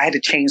hard. I had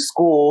to change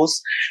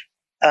schools.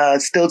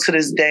 Still to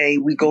this day,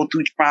 we go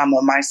through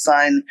trauma. My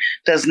son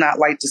does not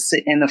like to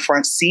sit in the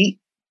front seat.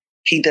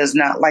 He does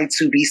not like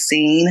to be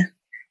seen.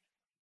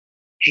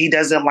 He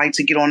doesn't like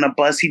to get on a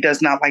bus. He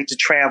does not like to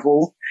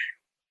travel.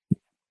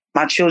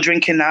 My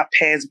children cannot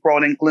pass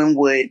Broad and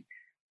Glenwood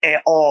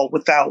at all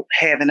without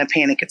having a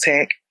panic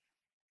attack.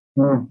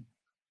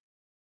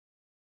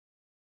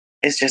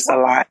 It's just a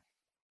lot.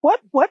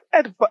 What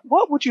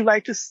would you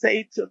like to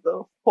say to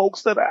the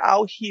folks that are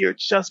out here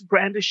just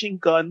brandishing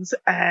guns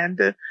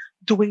and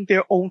doing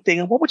their own thing?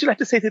 And what would you like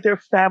to say to their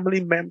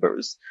family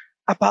members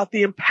about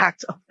the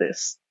impact of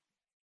this?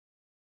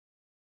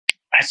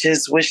 I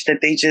just wish that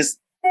they just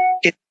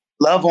get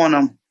love on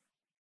them.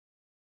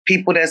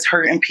 People that's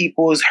hurting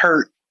people is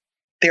hurt.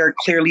 They're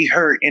clearly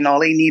hurt, and all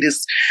they need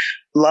is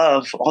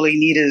love. All they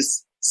need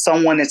is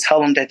someone to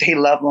tell them that they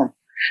love them.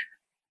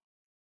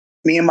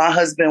 Me and my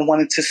husband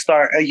wanted to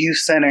start a youth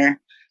center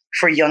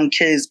for young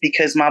kids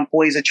because my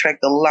boys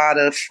attract a lot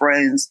of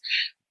friends.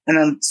 And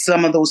then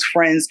some of those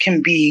friends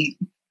can be,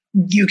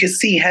 you can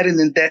see heading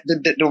in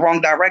the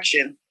wrong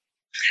direction.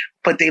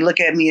 But they look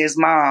at me as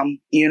mom,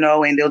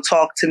 and they'll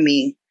talk to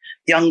me.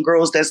 Young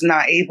girls that's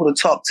not able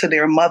to talk to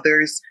their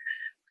mothers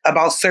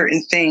about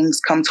certain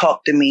things come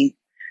talk to me.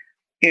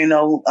 A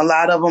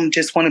lot of them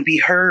just want to be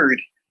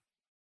heard.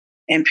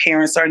 And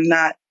parents are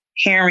not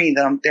hearing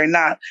them. They're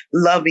not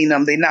loving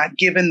them. They're not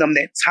giving them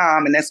that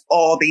time. And that's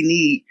all they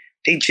need.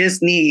 They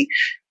just need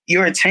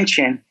your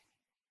attention.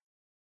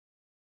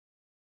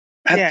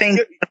 I think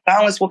the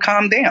violence will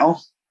calm down.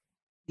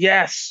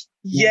 Yes.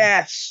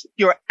 Yes,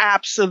 you're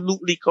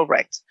absolutely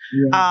correct.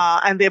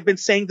 Yeah. And they've been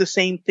saying the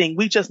same thing.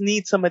 We just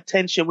need some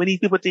attention. We need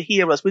people to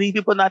hear us. We need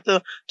people not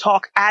to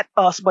talk at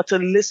us, but to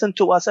listen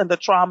to us and the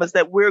traumas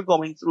that we're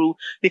going through,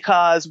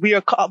 because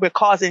we're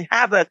causing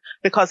havoc,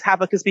 because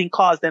havoc is being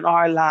caused in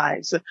our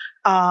lives.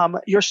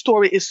 Your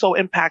story is so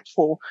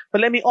impactful.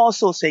 But let me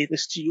also say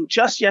this to you.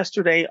 Just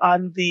yesterday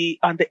on the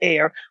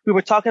air, we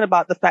were talking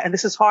about the fact, and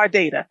this is hard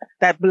data,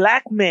 that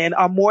Black men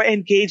are more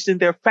engaged in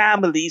their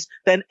families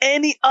than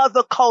any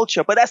other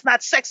culture. But that's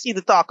not sexy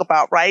to talk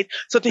about, right?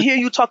 So to hear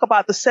you talk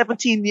about the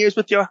 17 years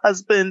with your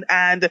husband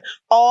and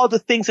all the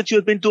things that you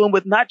have been doing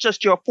with not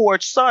just your 4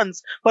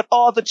 sons, but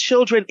all the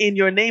children in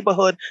your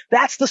neighborhood,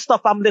 that's the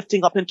stuff I'm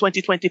lifting up in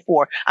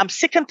 2024. I'm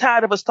sick and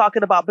tired of us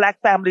talking about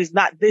Black families,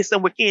 not this,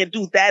 and we can't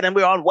do that, and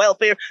we're on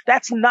welfare.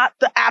 That's not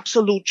the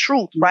absolute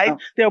truth, right? No,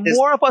 there are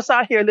more of us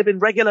out here living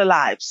regular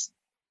lives.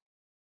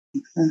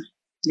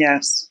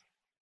 Yes.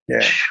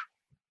 Yeah.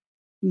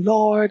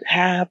 Lord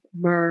have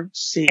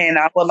mercy. And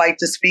I would like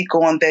to speak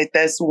on that.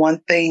 That's one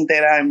thing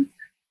that I'm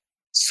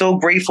so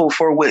grateful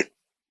for with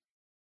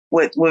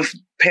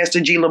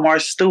Pastor G. Lamar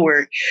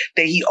Stewart,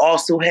 that he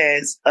also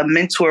has a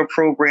mentor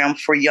program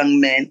for young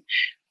men,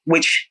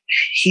 which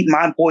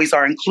my boys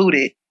are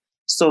included.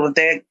 So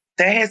that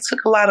has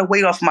took a lot of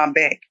weight off my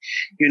back.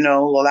 You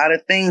know, a lot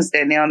of things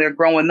that now they're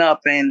growing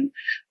up and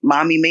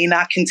mommy may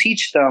not can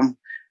teach them.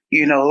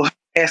 You know,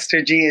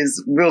 Pastor G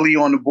is really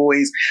on the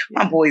boys.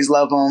 My boys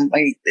love him.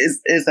 Like,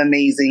 it's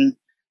amazing.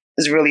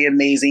 It's really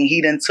amazing.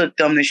 He then took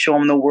them to show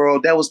them the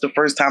world. That was the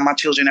first time my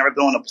children ever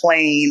been on a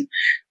plane.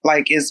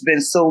 Like, it's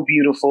been so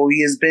beautiful.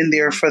 He has been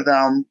there for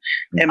them.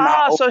 And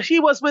so he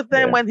was with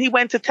them when he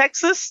went to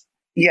Texas?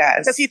 Yes.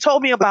 Because he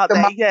told me about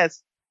that.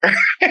 Yes.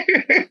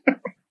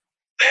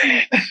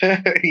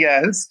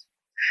 Yes.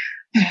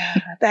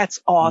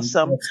 That's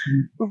awesome.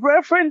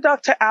 Reverend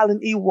Dr.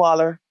 Alyn E.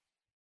 Waller,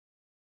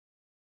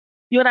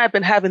 you and I have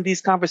been having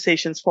these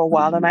conversations for a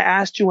while, and I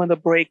asked you in the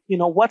break, you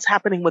know, what's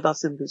happening with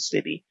us in this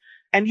city?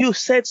 And you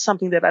said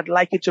something that I'd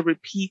like you to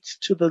repeat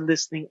to the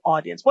listening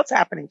audience. What's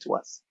happening to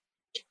us?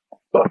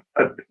 Well,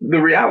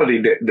 the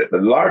reality, the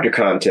larger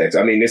context,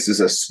 I mean, this is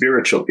a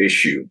spiritual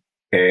issue,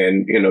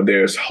 and, you know,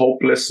 there's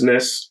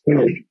hopelessness.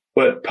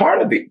 But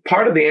part of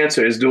the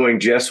answer is doing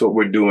just what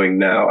we're doing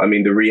now. I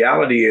mean, the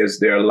reality is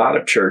there are a lot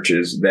of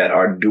churches that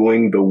are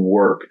doing the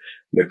work.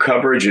 The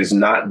coverage is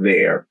not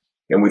there.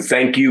 And we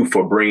thank you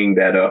for bringing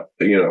that up.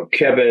 You know,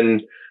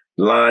 Kevin,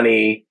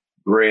 Lonnie,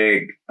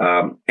 Greg,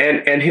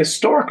 and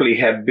historically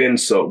have been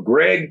so.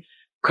 Greg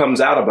comes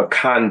out of a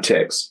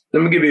context.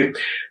 Let me give you,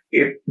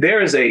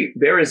 there is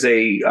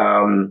a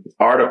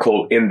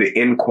article in the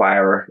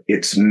Inquirer.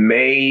 It's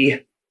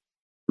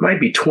might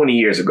be 20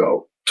 years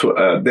ago.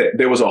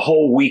 There was a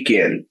whole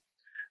weekend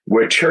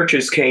where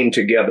churches came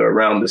together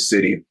around the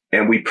city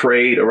and we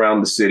prayed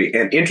around the city.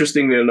 And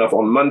interestingly enough,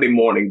 on Monday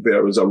morning,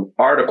 there was an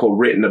article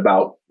written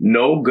about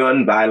no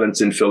gun violence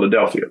in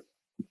Philadelphia.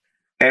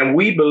 And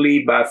we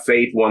believe by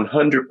faith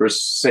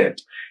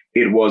 100%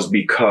 it was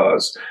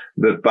because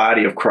the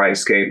body of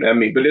Christ came. I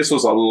mean, but this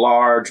was a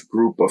large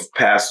group of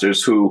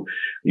pastors who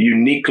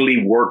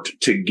uniquely worked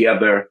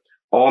together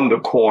on the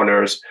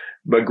corners.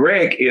 But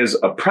Greg is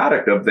a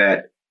product of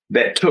that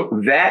took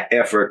that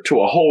effort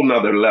to a whole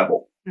nother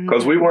level,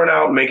 because we weren't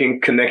out making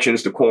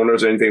connections to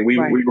corners or anything. We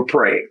were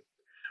praying.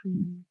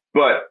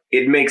 But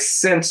it makes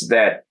sense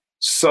that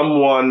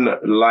someone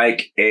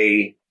like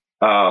a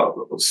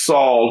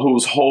Saul,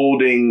 who's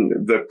holding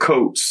the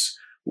coats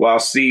while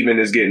Stephen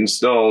is getting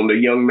stoned, a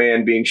young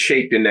man being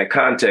shaped in that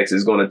context,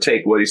 is going to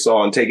take what he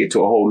saw and take it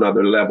to a whole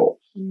nother level.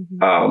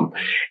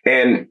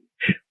 And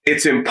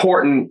it's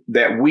important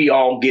that we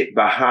all get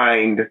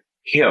behind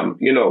him.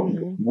 You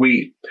know,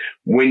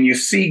 when you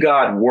see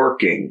God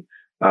working,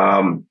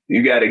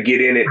 you got to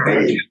get in it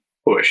and just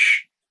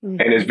push.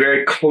 And it's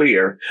very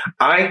clear.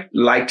 I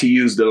like to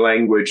use the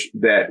language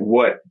that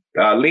what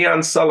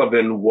Leon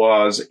Sullivan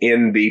was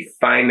in the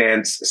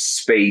finance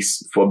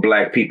space for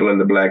Black people in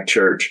the Black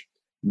church,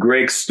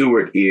 Greg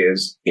Stewart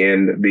is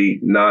in the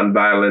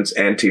nonviolence,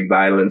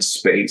 anti-violence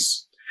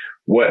space.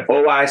 What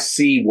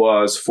OIC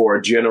was for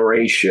a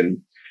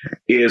generation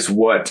is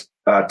what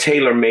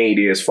tailor-made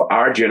is for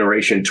our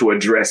generation to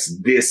address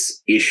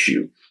this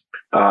issue.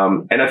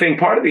 And I think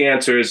part of the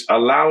answer is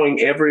allowing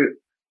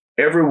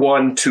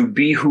everyone to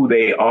be who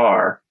they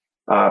are,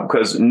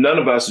 because none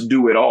of us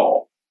do it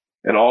all,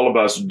 and all of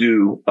us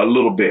do a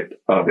little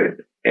bit of it.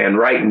 And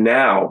right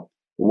now,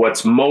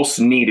 what's most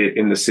needed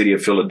in the city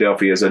of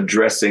Philadelphia is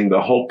addressing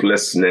the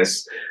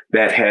hopelessness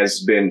that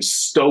has been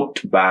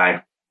stoked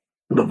by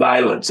the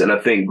violence. And I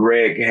think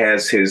Greg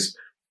has his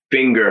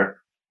finger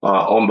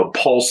on the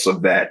pulse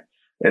of that.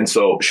 And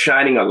so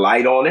shining a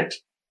light on it,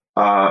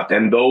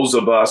 and those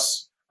of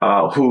us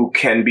who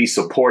can be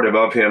supportive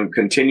of him,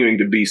 continuing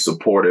to be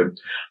supportive,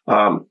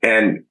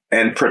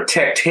 and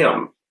protect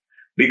him,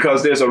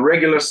 because there's a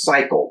regular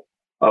cycle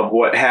of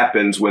what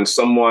happens when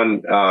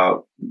someone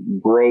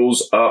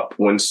grows up,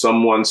 when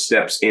someone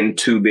steps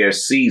into their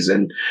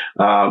season.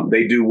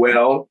 They do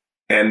well,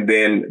 and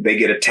then they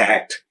get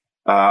attacked,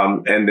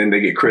 and then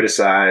they get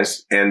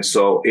criticized. And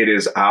so it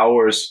is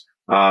ours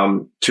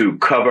to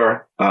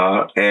cover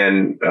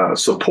and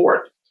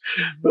support.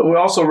 But we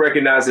also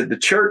recognize that the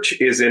church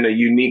is in a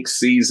unique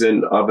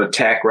season of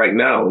attack right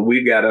now. And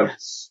we got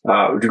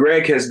to,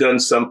 Greg has done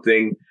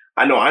something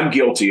I know I'm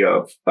guilty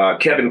of.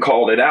 Kevin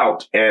called it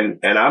out, and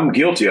I'm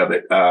guilty of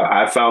it.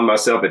 I found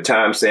myself at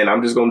times saying,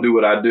 I'm just going to do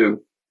what I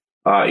do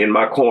in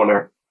my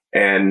corner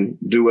and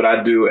do what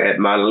I do at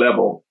my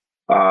level.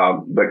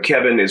 But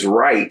Kevin is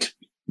right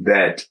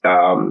that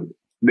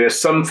there's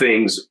some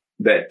things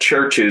that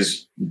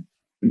churches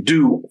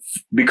do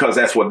because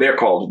that's what they're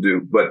called to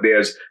do. But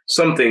there's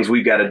some things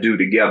we've got to do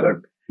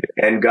together.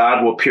 And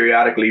God will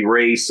periodically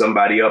raise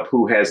somebody up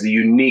who has the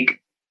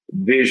unique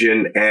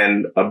vision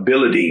and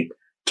ability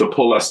to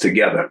pull us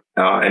together.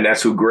 And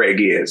that's who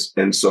Greg is.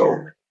 And so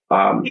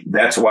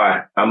that's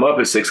why I'm up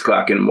at 6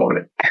 o'clock in the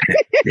morning.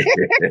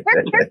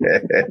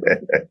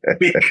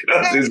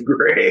 Because it's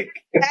Greg.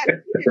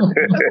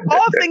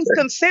 All things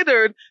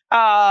considered,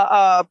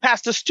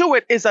 Pastor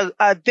Stewart is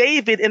a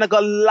David and a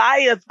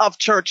Goliath of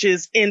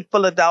churches in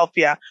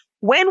Philadelphia.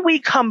 When we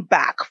come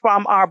back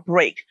from our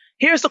break,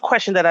 here's the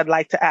question that I'd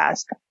like to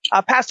ask.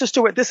 Pastor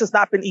Stewart, this has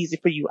not been easy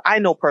for you. I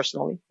know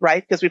personally,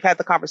 right? Because we've had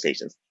the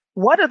conversations.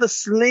 What are the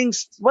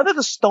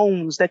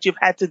stones that you've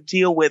had to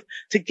deal with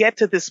to get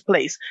to this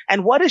place?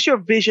 And what is your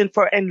vision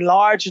for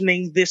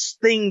enlarging this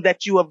thing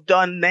that you have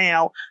done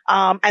now?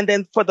 And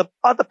then for the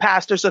other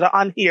pastors that are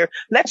on here,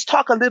 let's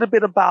talk a little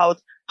bit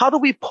about how do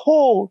we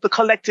pull the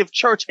collective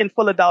church in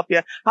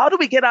Philadelphia? How do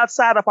we get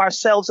outside of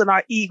ourselves and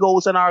our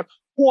egos and our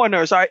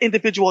corners, our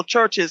individual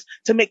churches,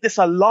 to make this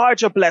a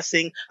larger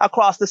blessing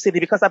across the city?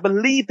 Because I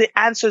believe the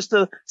answers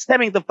to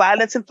stemming the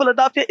violence in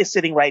Philadelphia is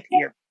sitting right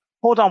here.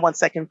 Hold on one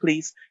second,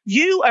 please.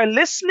 You are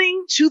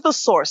listening to The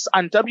Source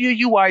on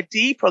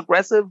WURD,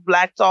 Progressive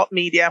Black Talk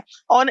Media,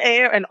 on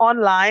air and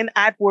online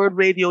at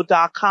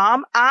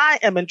wordradio.com. I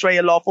am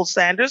Andrea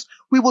Lawful-Sanders.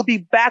 We will be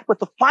back with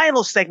the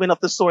final segment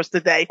of The Source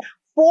today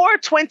for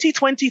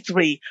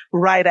 2023,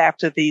 right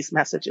after these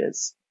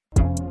messages.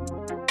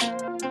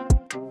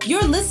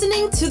 You're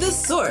listening to The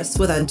Source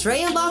with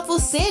Andrea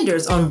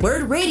Lawful-Sanders on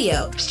Word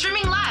Radio.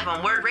 Streaming live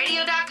on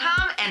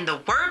wordradio.com and the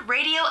Word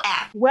Radio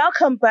app.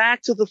 Welcome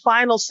back to the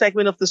final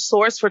segment of The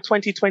Source for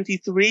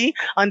 2023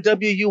 on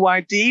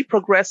WURD,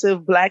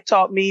 Progressive Black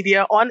Talk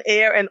Media, on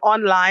air and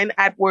online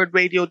at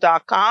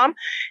wordradio.com.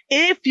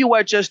 If you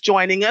are just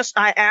joining us,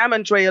 I am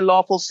Andrea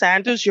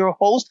Lawful-Sanders, your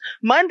host,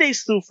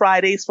 Mondays through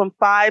Fridays from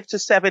 5 to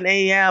 7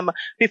 a.m.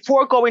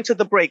 before going to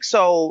the break.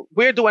 So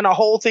we're doing a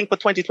whole thing for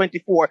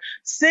 2024.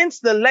 Since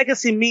the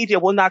legacy media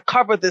will not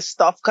cover this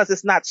stuff because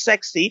it's not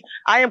sexy,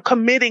 I am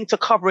committing to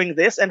covering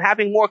this and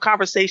having more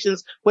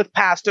conversations with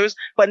pastors,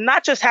 but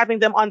not just having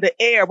them on the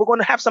air. We're going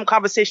to have some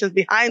conversations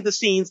behind the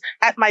scenes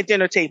at my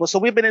dinner table.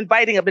 So I've been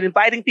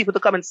inviting people to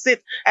come and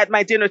sit at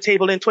my dinner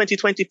table in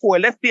 2024.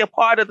 Let's be a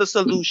part of the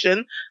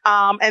solution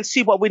and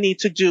see what we need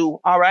to do.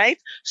 All right.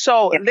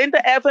 So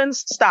Linda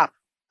Evans, stop.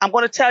 I'm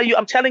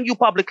telling you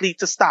publicly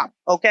to stop.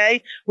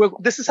 Okay.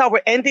 This is how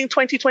we're ending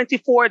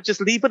 2024.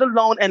 Just leave it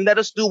alone and let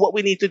us do what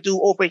we need to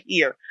do over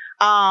here.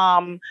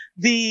 What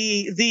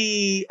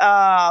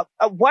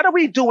are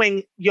we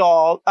doing,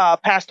 y'all?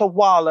 Pastor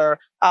Waller,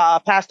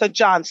 Pastor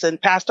Johnson,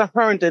 Pastor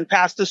Herndon,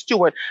 Pastor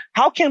Stewart.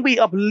 How can we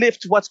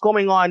uplift what's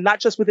going on, not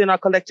just within our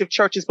collective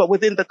churches, but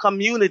within the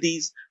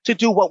communities to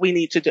do what we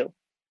need to do?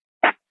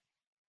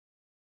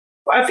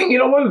 I think,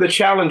 one of the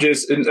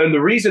challenges and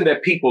the reason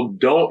that people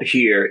don't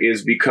hear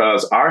is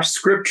because our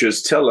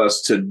scriptures tell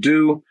us to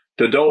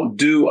don't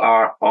do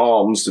our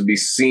alms to be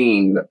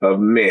seen of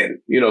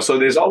men. So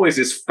there's always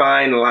this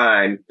fine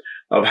line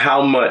of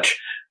how much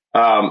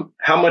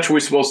we're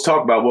supposed to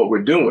talk about what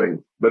we're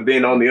doing. But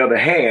then on the other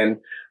hand,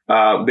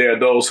 there are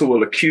those who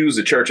will accuse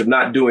the church of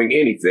not doing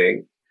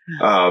anything.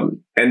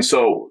 And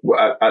so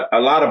a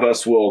lot of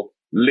us will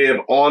live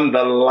on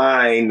the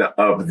line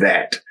of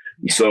that.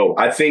 So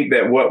I think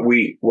that what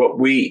we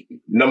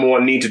number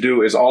one need to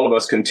do is all of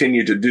us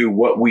continue to do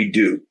what we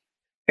do.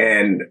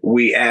 And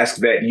we ask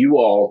that you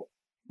all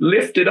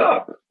lift it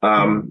up.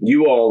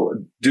 You all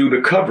do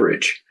the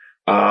coverage.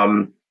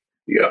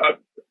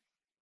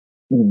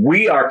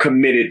 We are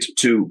committed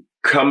to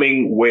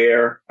coming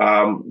where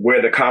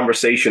the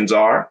conversations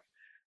are.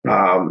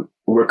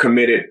 We're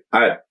committed.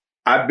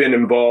 I've been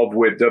involved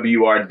with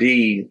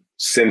WRD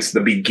since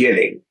the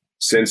beginning.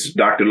 Since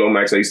Dr.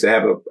 Lomax, I used to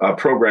have a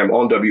program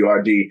on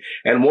WRD.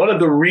 And one of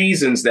the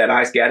reasons that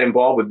I got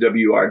involved with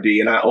WRD,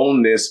 and I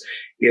own this,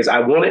 is I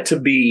want it to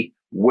be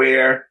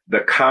where the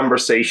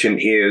conversation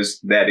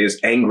is that is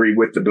angry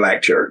with the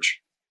Black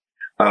church.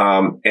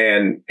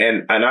 And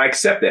I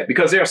accept that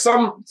because there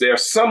are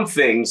some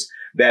things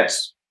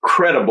that's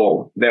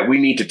credible that we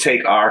need to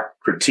take our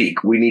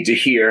critique. We need to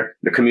hear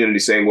the community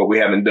saying what we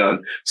haven't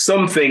done.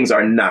 Some things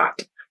are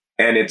not.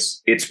 And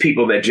it's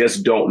people that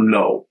just don't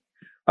know.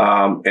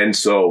 And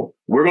so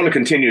we're going to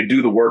continue to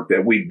do the work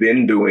that we've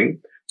been doing.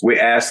 We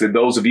ask that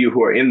those of you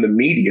who are in the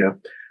media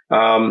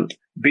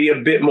be a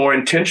bit more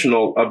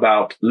intentional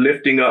about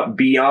lifting up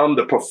beyond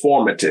the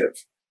performative,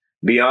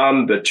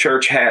 beyond the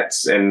church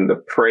hats and the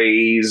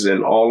praise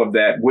and all of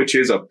that, which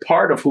is a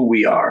part of who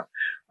we are.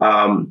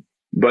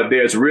 But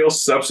there's real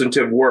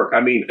substantive work.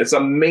 I mean, it's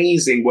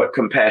amazing what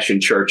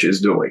Compassion Church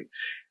is doing.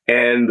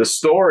 And the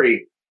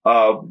story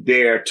of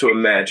Dare to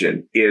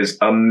Imagine is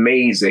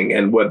amazing,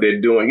 and what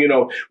they're doing. You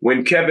know,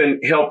 when Kevin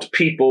helped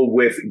people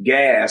with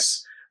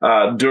gas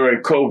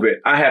during COVID,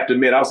 I have to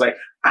admit, I was like,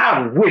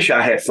 I wish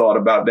I had thought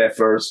about that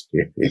first.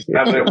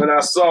 When I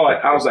saw it,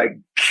 I was like,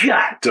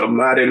 God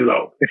almighty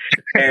low.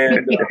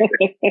 And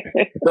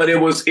but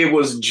it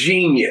was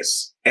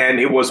genius,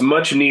 and it was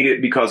much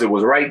needed because it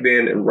was right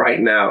then and right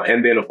now.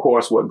 And then, of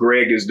course, what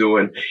Greg is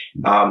doing,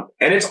 and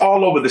it's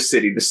all over the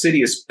city. The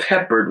city is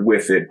peppered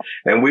with it,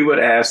 and we would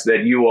ask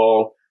that you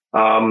all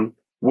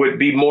would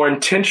be more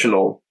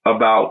intentional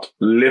about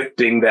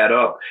lifting that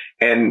up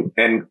and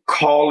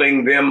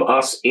calling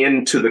us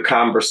into the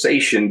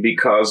conversation,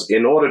 because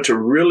in order to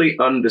really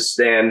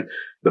understand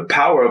the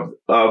power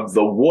of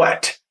the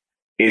what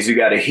is, you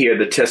got to hear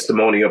the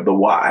testimony of the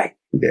why.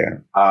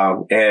 Yeah.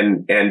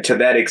 And to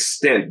that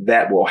extent,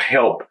 that will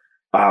help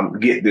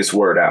get this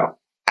word out.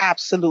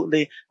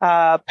 Absolutely.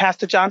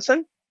 Pastor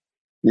Johnson?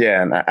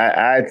 Yeah, and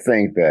I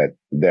think that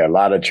there are a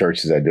lot of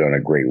churches that are doing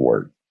a great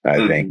work.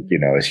 I think,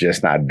 it's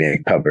just not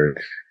being covered.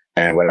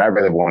 And what I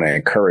really want to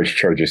encourage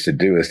churches to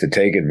do is to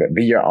take it,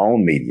 be your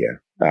own media,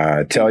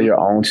 tell your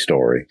own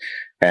story.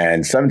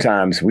 And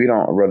sometimes we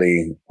don't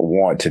really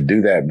want to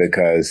do that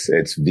because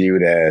it's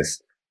viewed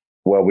as,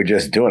 well, we're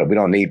just doing it. We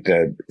don't need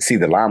to see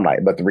the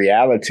limelight. But the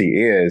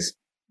reality is,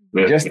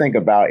 just think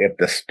about if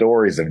the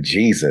stories of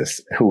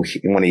Jesus,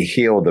 when he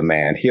healed the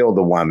man, healed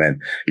the woman,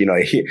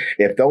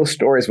 if those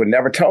stories were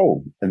never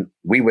told,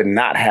 we would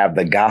not have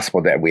the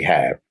gospel that we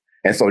have.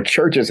 And so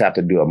churches have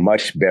to do a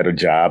much better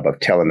job of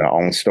telling their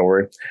own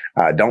story.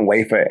 Don't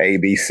wait for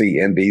ABC,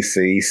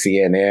 NBC,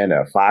 CNN,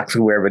 or Fox,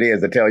 whoever it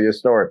is, to tell your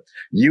story.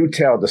 You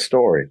tell the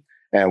story.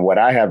 And what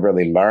I have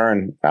really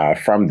learned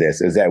from this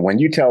is that when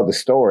you tell the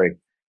story,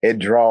 it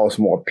draws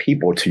more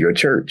people to your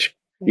church.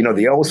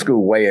 The old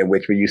school way in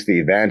which we used to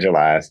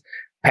evangelize,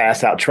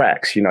 pass out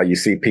tracts. You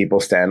see people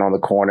stand on the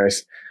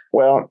corners.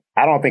 Well,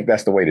 I don't think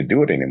that's the way to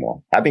do it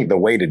anymore. I think the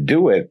way to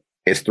do it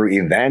is through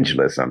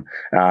evangelism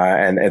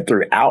and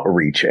through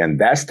outreach. And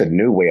that's the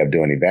new way of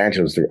doing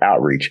evangelism, through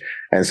outreach.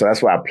 And so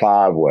that's why I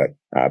applaud what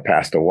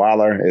Pastor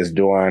Waller is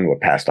doing,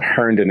 what Pastor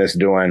Herndon is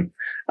doing,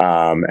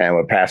 and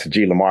what Pastor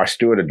G. Lamar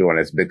Stewart are doing,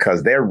 is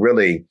because they're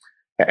really,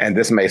 and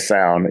this may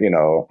sound,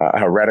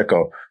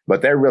 heretical,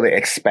 but they're really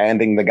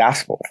expanding the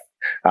gospel.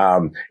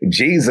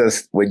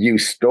 Jesus would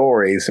use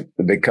stories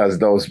because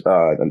those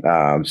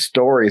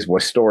stories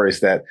were stories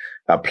that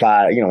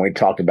apply. We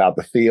talked about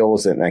the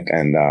fields and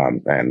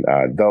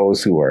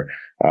those who are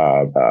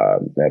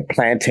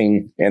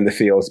planting in the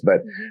fields,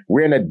 but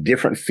we're in a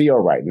different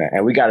field right now,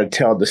 and we got to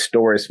tell the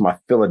stories from a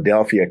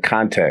Philadelphia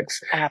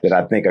context that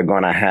I think are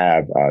going to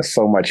have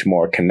so much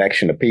more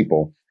connection to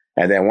people.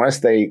 And then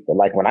once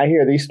when I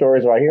hear these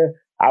stories right here,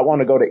 I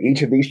want to go to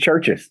each of these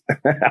churches.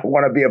 I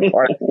want to be a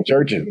part of the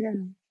churches.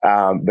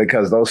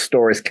 Because those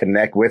stories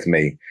connect with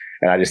me.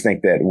 And I just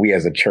think that we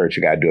as a church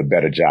got to do a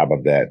better job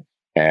of that.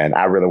 And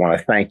I really want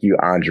to thank you,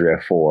 Andrea,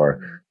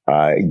 for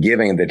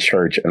giving the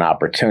church an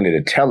opportunity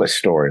to tell its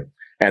story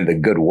and the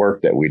good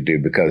work that we do,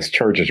 because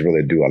churches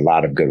really do a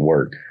lot of good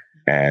work.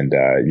 And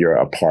you're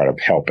a part of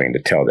helping to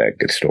tell that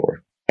good story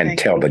and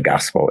tell the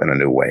gospel in a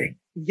new way.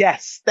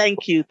 Yes.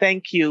 Thank you.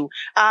 Thank you.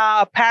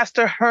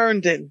 Pastor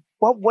Herndon,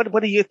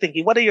 what are you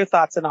thinking? What are your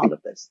thoughts on all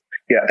of this?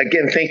 Yeah,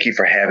 again, thank you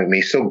for having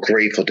me. So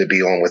grateful to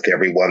be on with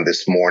everyone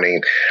this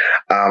morning.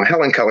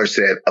 Helen Keller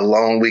said,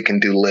 alone we can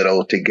do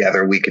little,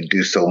 together we can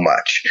do so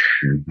much.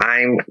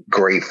 I'm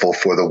grateful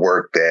for the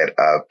work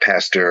that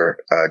Pastor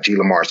G.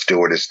 Lamar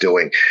Stewart is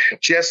doing.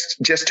 Just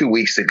 2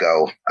 weeks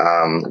ago,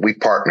 we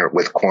partnered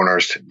with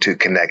Corners to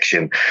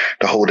Connection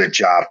to hold a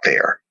job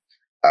fair.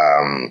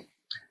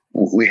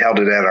 We held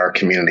it at our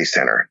community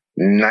center.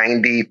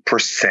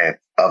 90%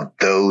 of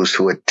those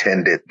who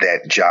attended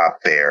that job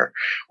fair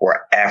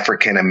were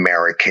African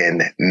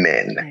American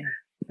men.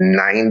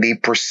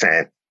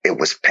 90%, it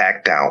was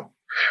packed out.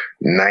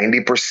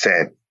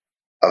 90%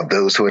 of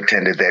those who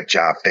attended that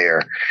job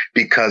fair,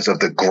 because of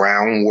the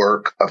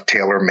groundwork of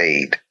Tailor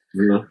Made,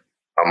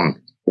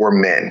 were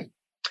men.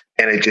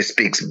 And it just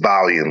speaks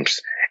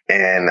volumes.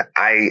 And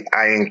I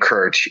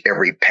encourage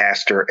every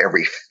pastor,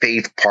 every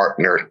faith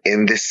partner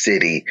in this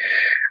city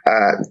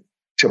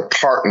to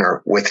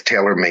partner with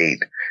Tailor Made.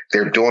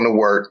 They're doing the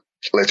work.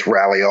 Let's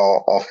rally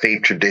all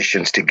faith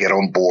traditions to get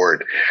on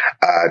board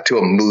to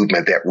a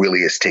movement that really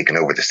is taking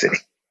over the city.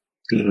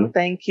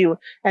 Thank you.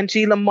 And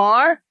G.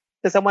 Lamar,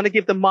 because I want to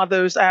give the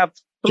mothers, I have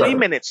 3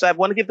 minutes. So I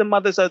want to give the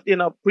mothers a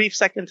brief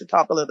second to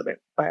talk a little bit.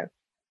 Go ahead.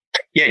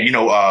 Yeah,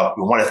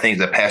 one of the things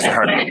that Pastor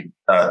Herndon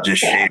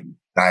just shared,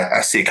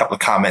 I see a couple of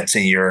comments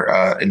in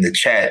in the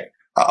chat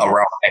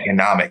around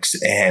economics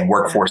and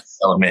workforce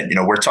development.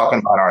 We're talking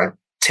about our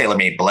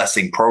Tailor-Made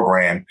Blessing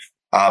program,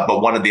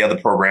 but one of the other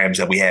programs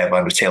that we have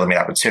under Tailor-Made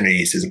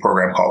Opportunities is a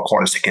program called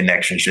Corners to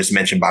Connections, just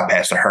mentioned by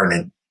Pastor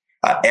Herndon.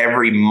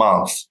 Every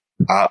month,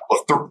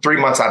 3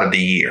 months out of the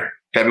year,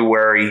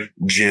 February,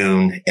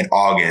 June, and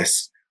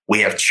August, we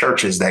have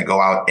churches that go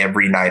out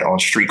every night on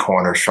street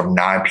corners from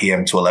 9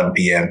 p.m. to 11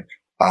 p.m.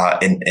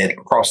 And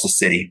across the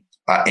city.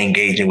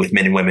 engaging with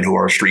men and women who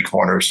are on street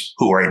corners,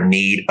 who are in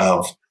need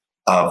of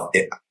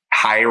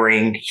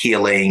hiring,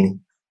 healing,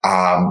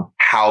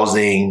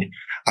 housing,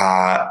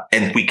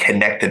 and we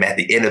connect them at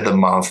the end of the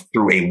month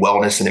through a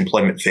wellness and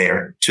employment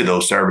fair to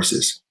those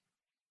services.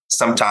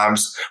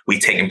 Sometimes we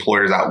take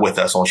employers out with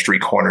us on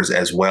street corners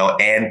as well,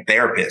 and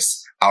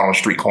therapists out on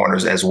street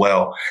corners as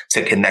well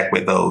to connect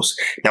with those.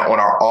 Now, on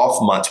our off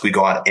months, we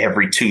go out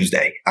every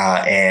Tuesday.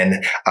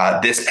 And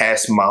this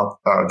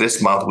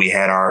month, we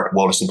had our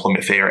Wellness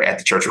Employment Fair at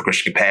the Church of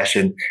Christian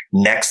Compassion.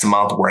 Next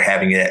month, we're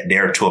having it at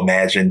Dare to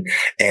Imagine,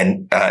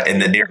 and in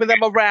the near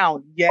them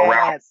around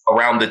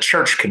the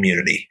church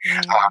community.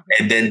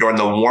 And then during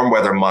the warm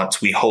weather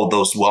months, we hold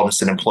those Wellness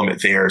and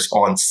Employment Fairs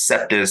on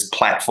SEPTA's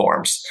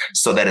platforms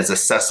so that it's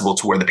accessible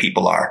to where the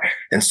people are.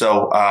 And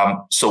so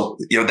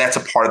that's a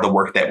part of the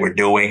work that we're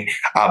doing.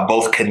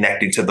 Both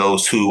connecting to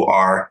those who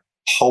are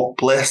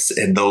hopeless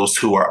and those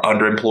who are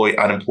underemployed,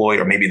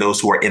 unemployed, or maybe those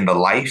who are in the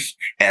life,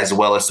 as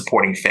well as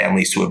supporting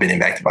families who have been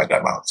impacted by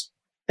gun violence.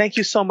 Thank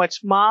you so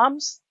much,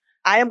 moms.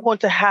 I am going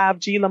to have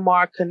G.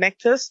 Lamar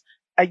connect us.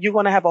 You're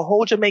going to have a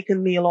whole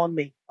Jamaican meal on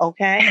me.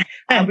 Okay.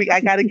 I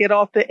got to get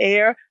off the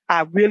air.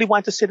 I really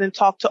want to sit and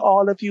talk to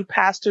all of you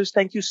pastors.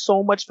 Thank you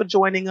so much for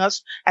joining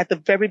us at the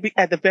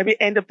very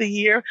end of the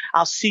year.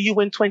 I'll see you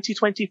in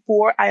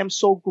 2024. I am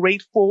so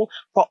grateful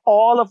for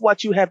all of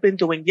what you have been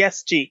doing.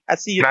 Yes, G. I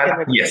see you.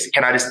 Yes.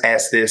 Can I just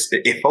ask this?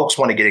 If folks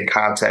want to get in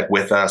contact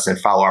with us and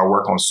follow our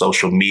work on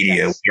social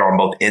media, yes, we're on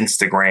both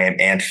Instagram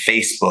and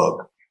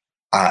Facebook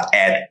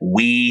at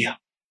We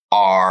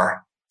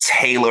Are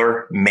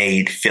Tailor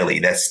Made Philly.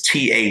 That's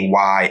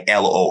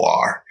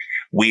TAYLOR.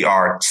 We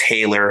Are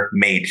Tailor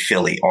Made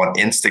Philly on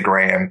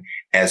Instagram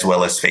as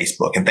well as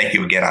Facebook. And thank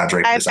you again,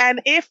 Andrea.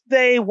 And if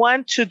they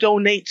want to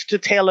donate to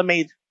Tailor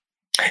Made.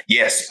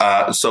 Yes.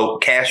 So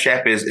Cash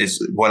App is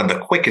one of the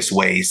quickest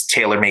ways,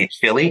 Tailor Made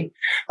Philly.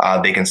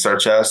 They can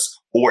search us,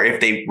 or if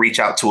they reach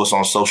out to us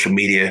on social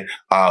media,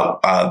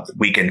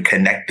 we can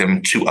connect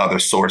them to other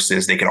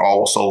sources. They can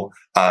also,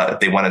 if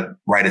they want to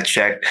write a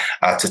check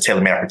to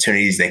Tailor Made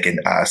Opportunities, they can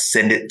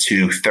send it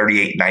to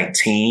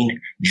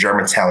 3819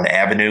 Germantown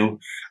Avenue,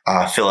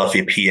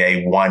 Philadelphia,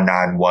 PA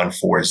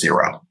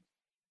 19140.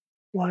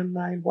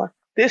 191.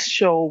 This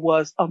show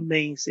was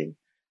amazing.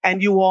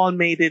 And you all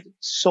made it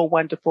so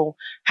wonderful.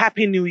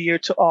 Happy New Year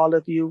to all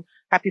of you.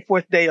 Happy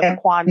 4th day of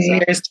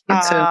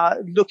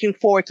Kwanzaa. Looking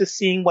forward to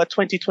seeing what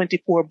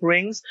 2024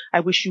 brings. I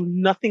wish you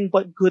nothing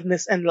but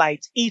goodness and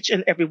light, each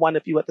and every one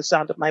of you at the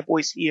sound of my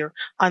voice here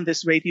on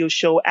this radio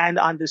show and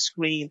on the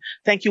screen.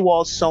 Thank you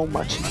all so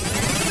much.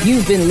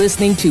 You've been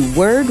listening to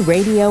Word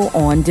Radio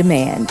on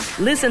Demand.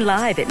 Listen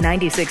live at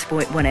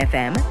 96.1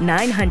 FM,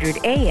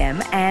 900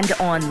 AM, and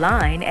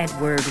online at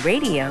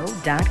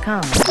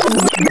wordradio.com.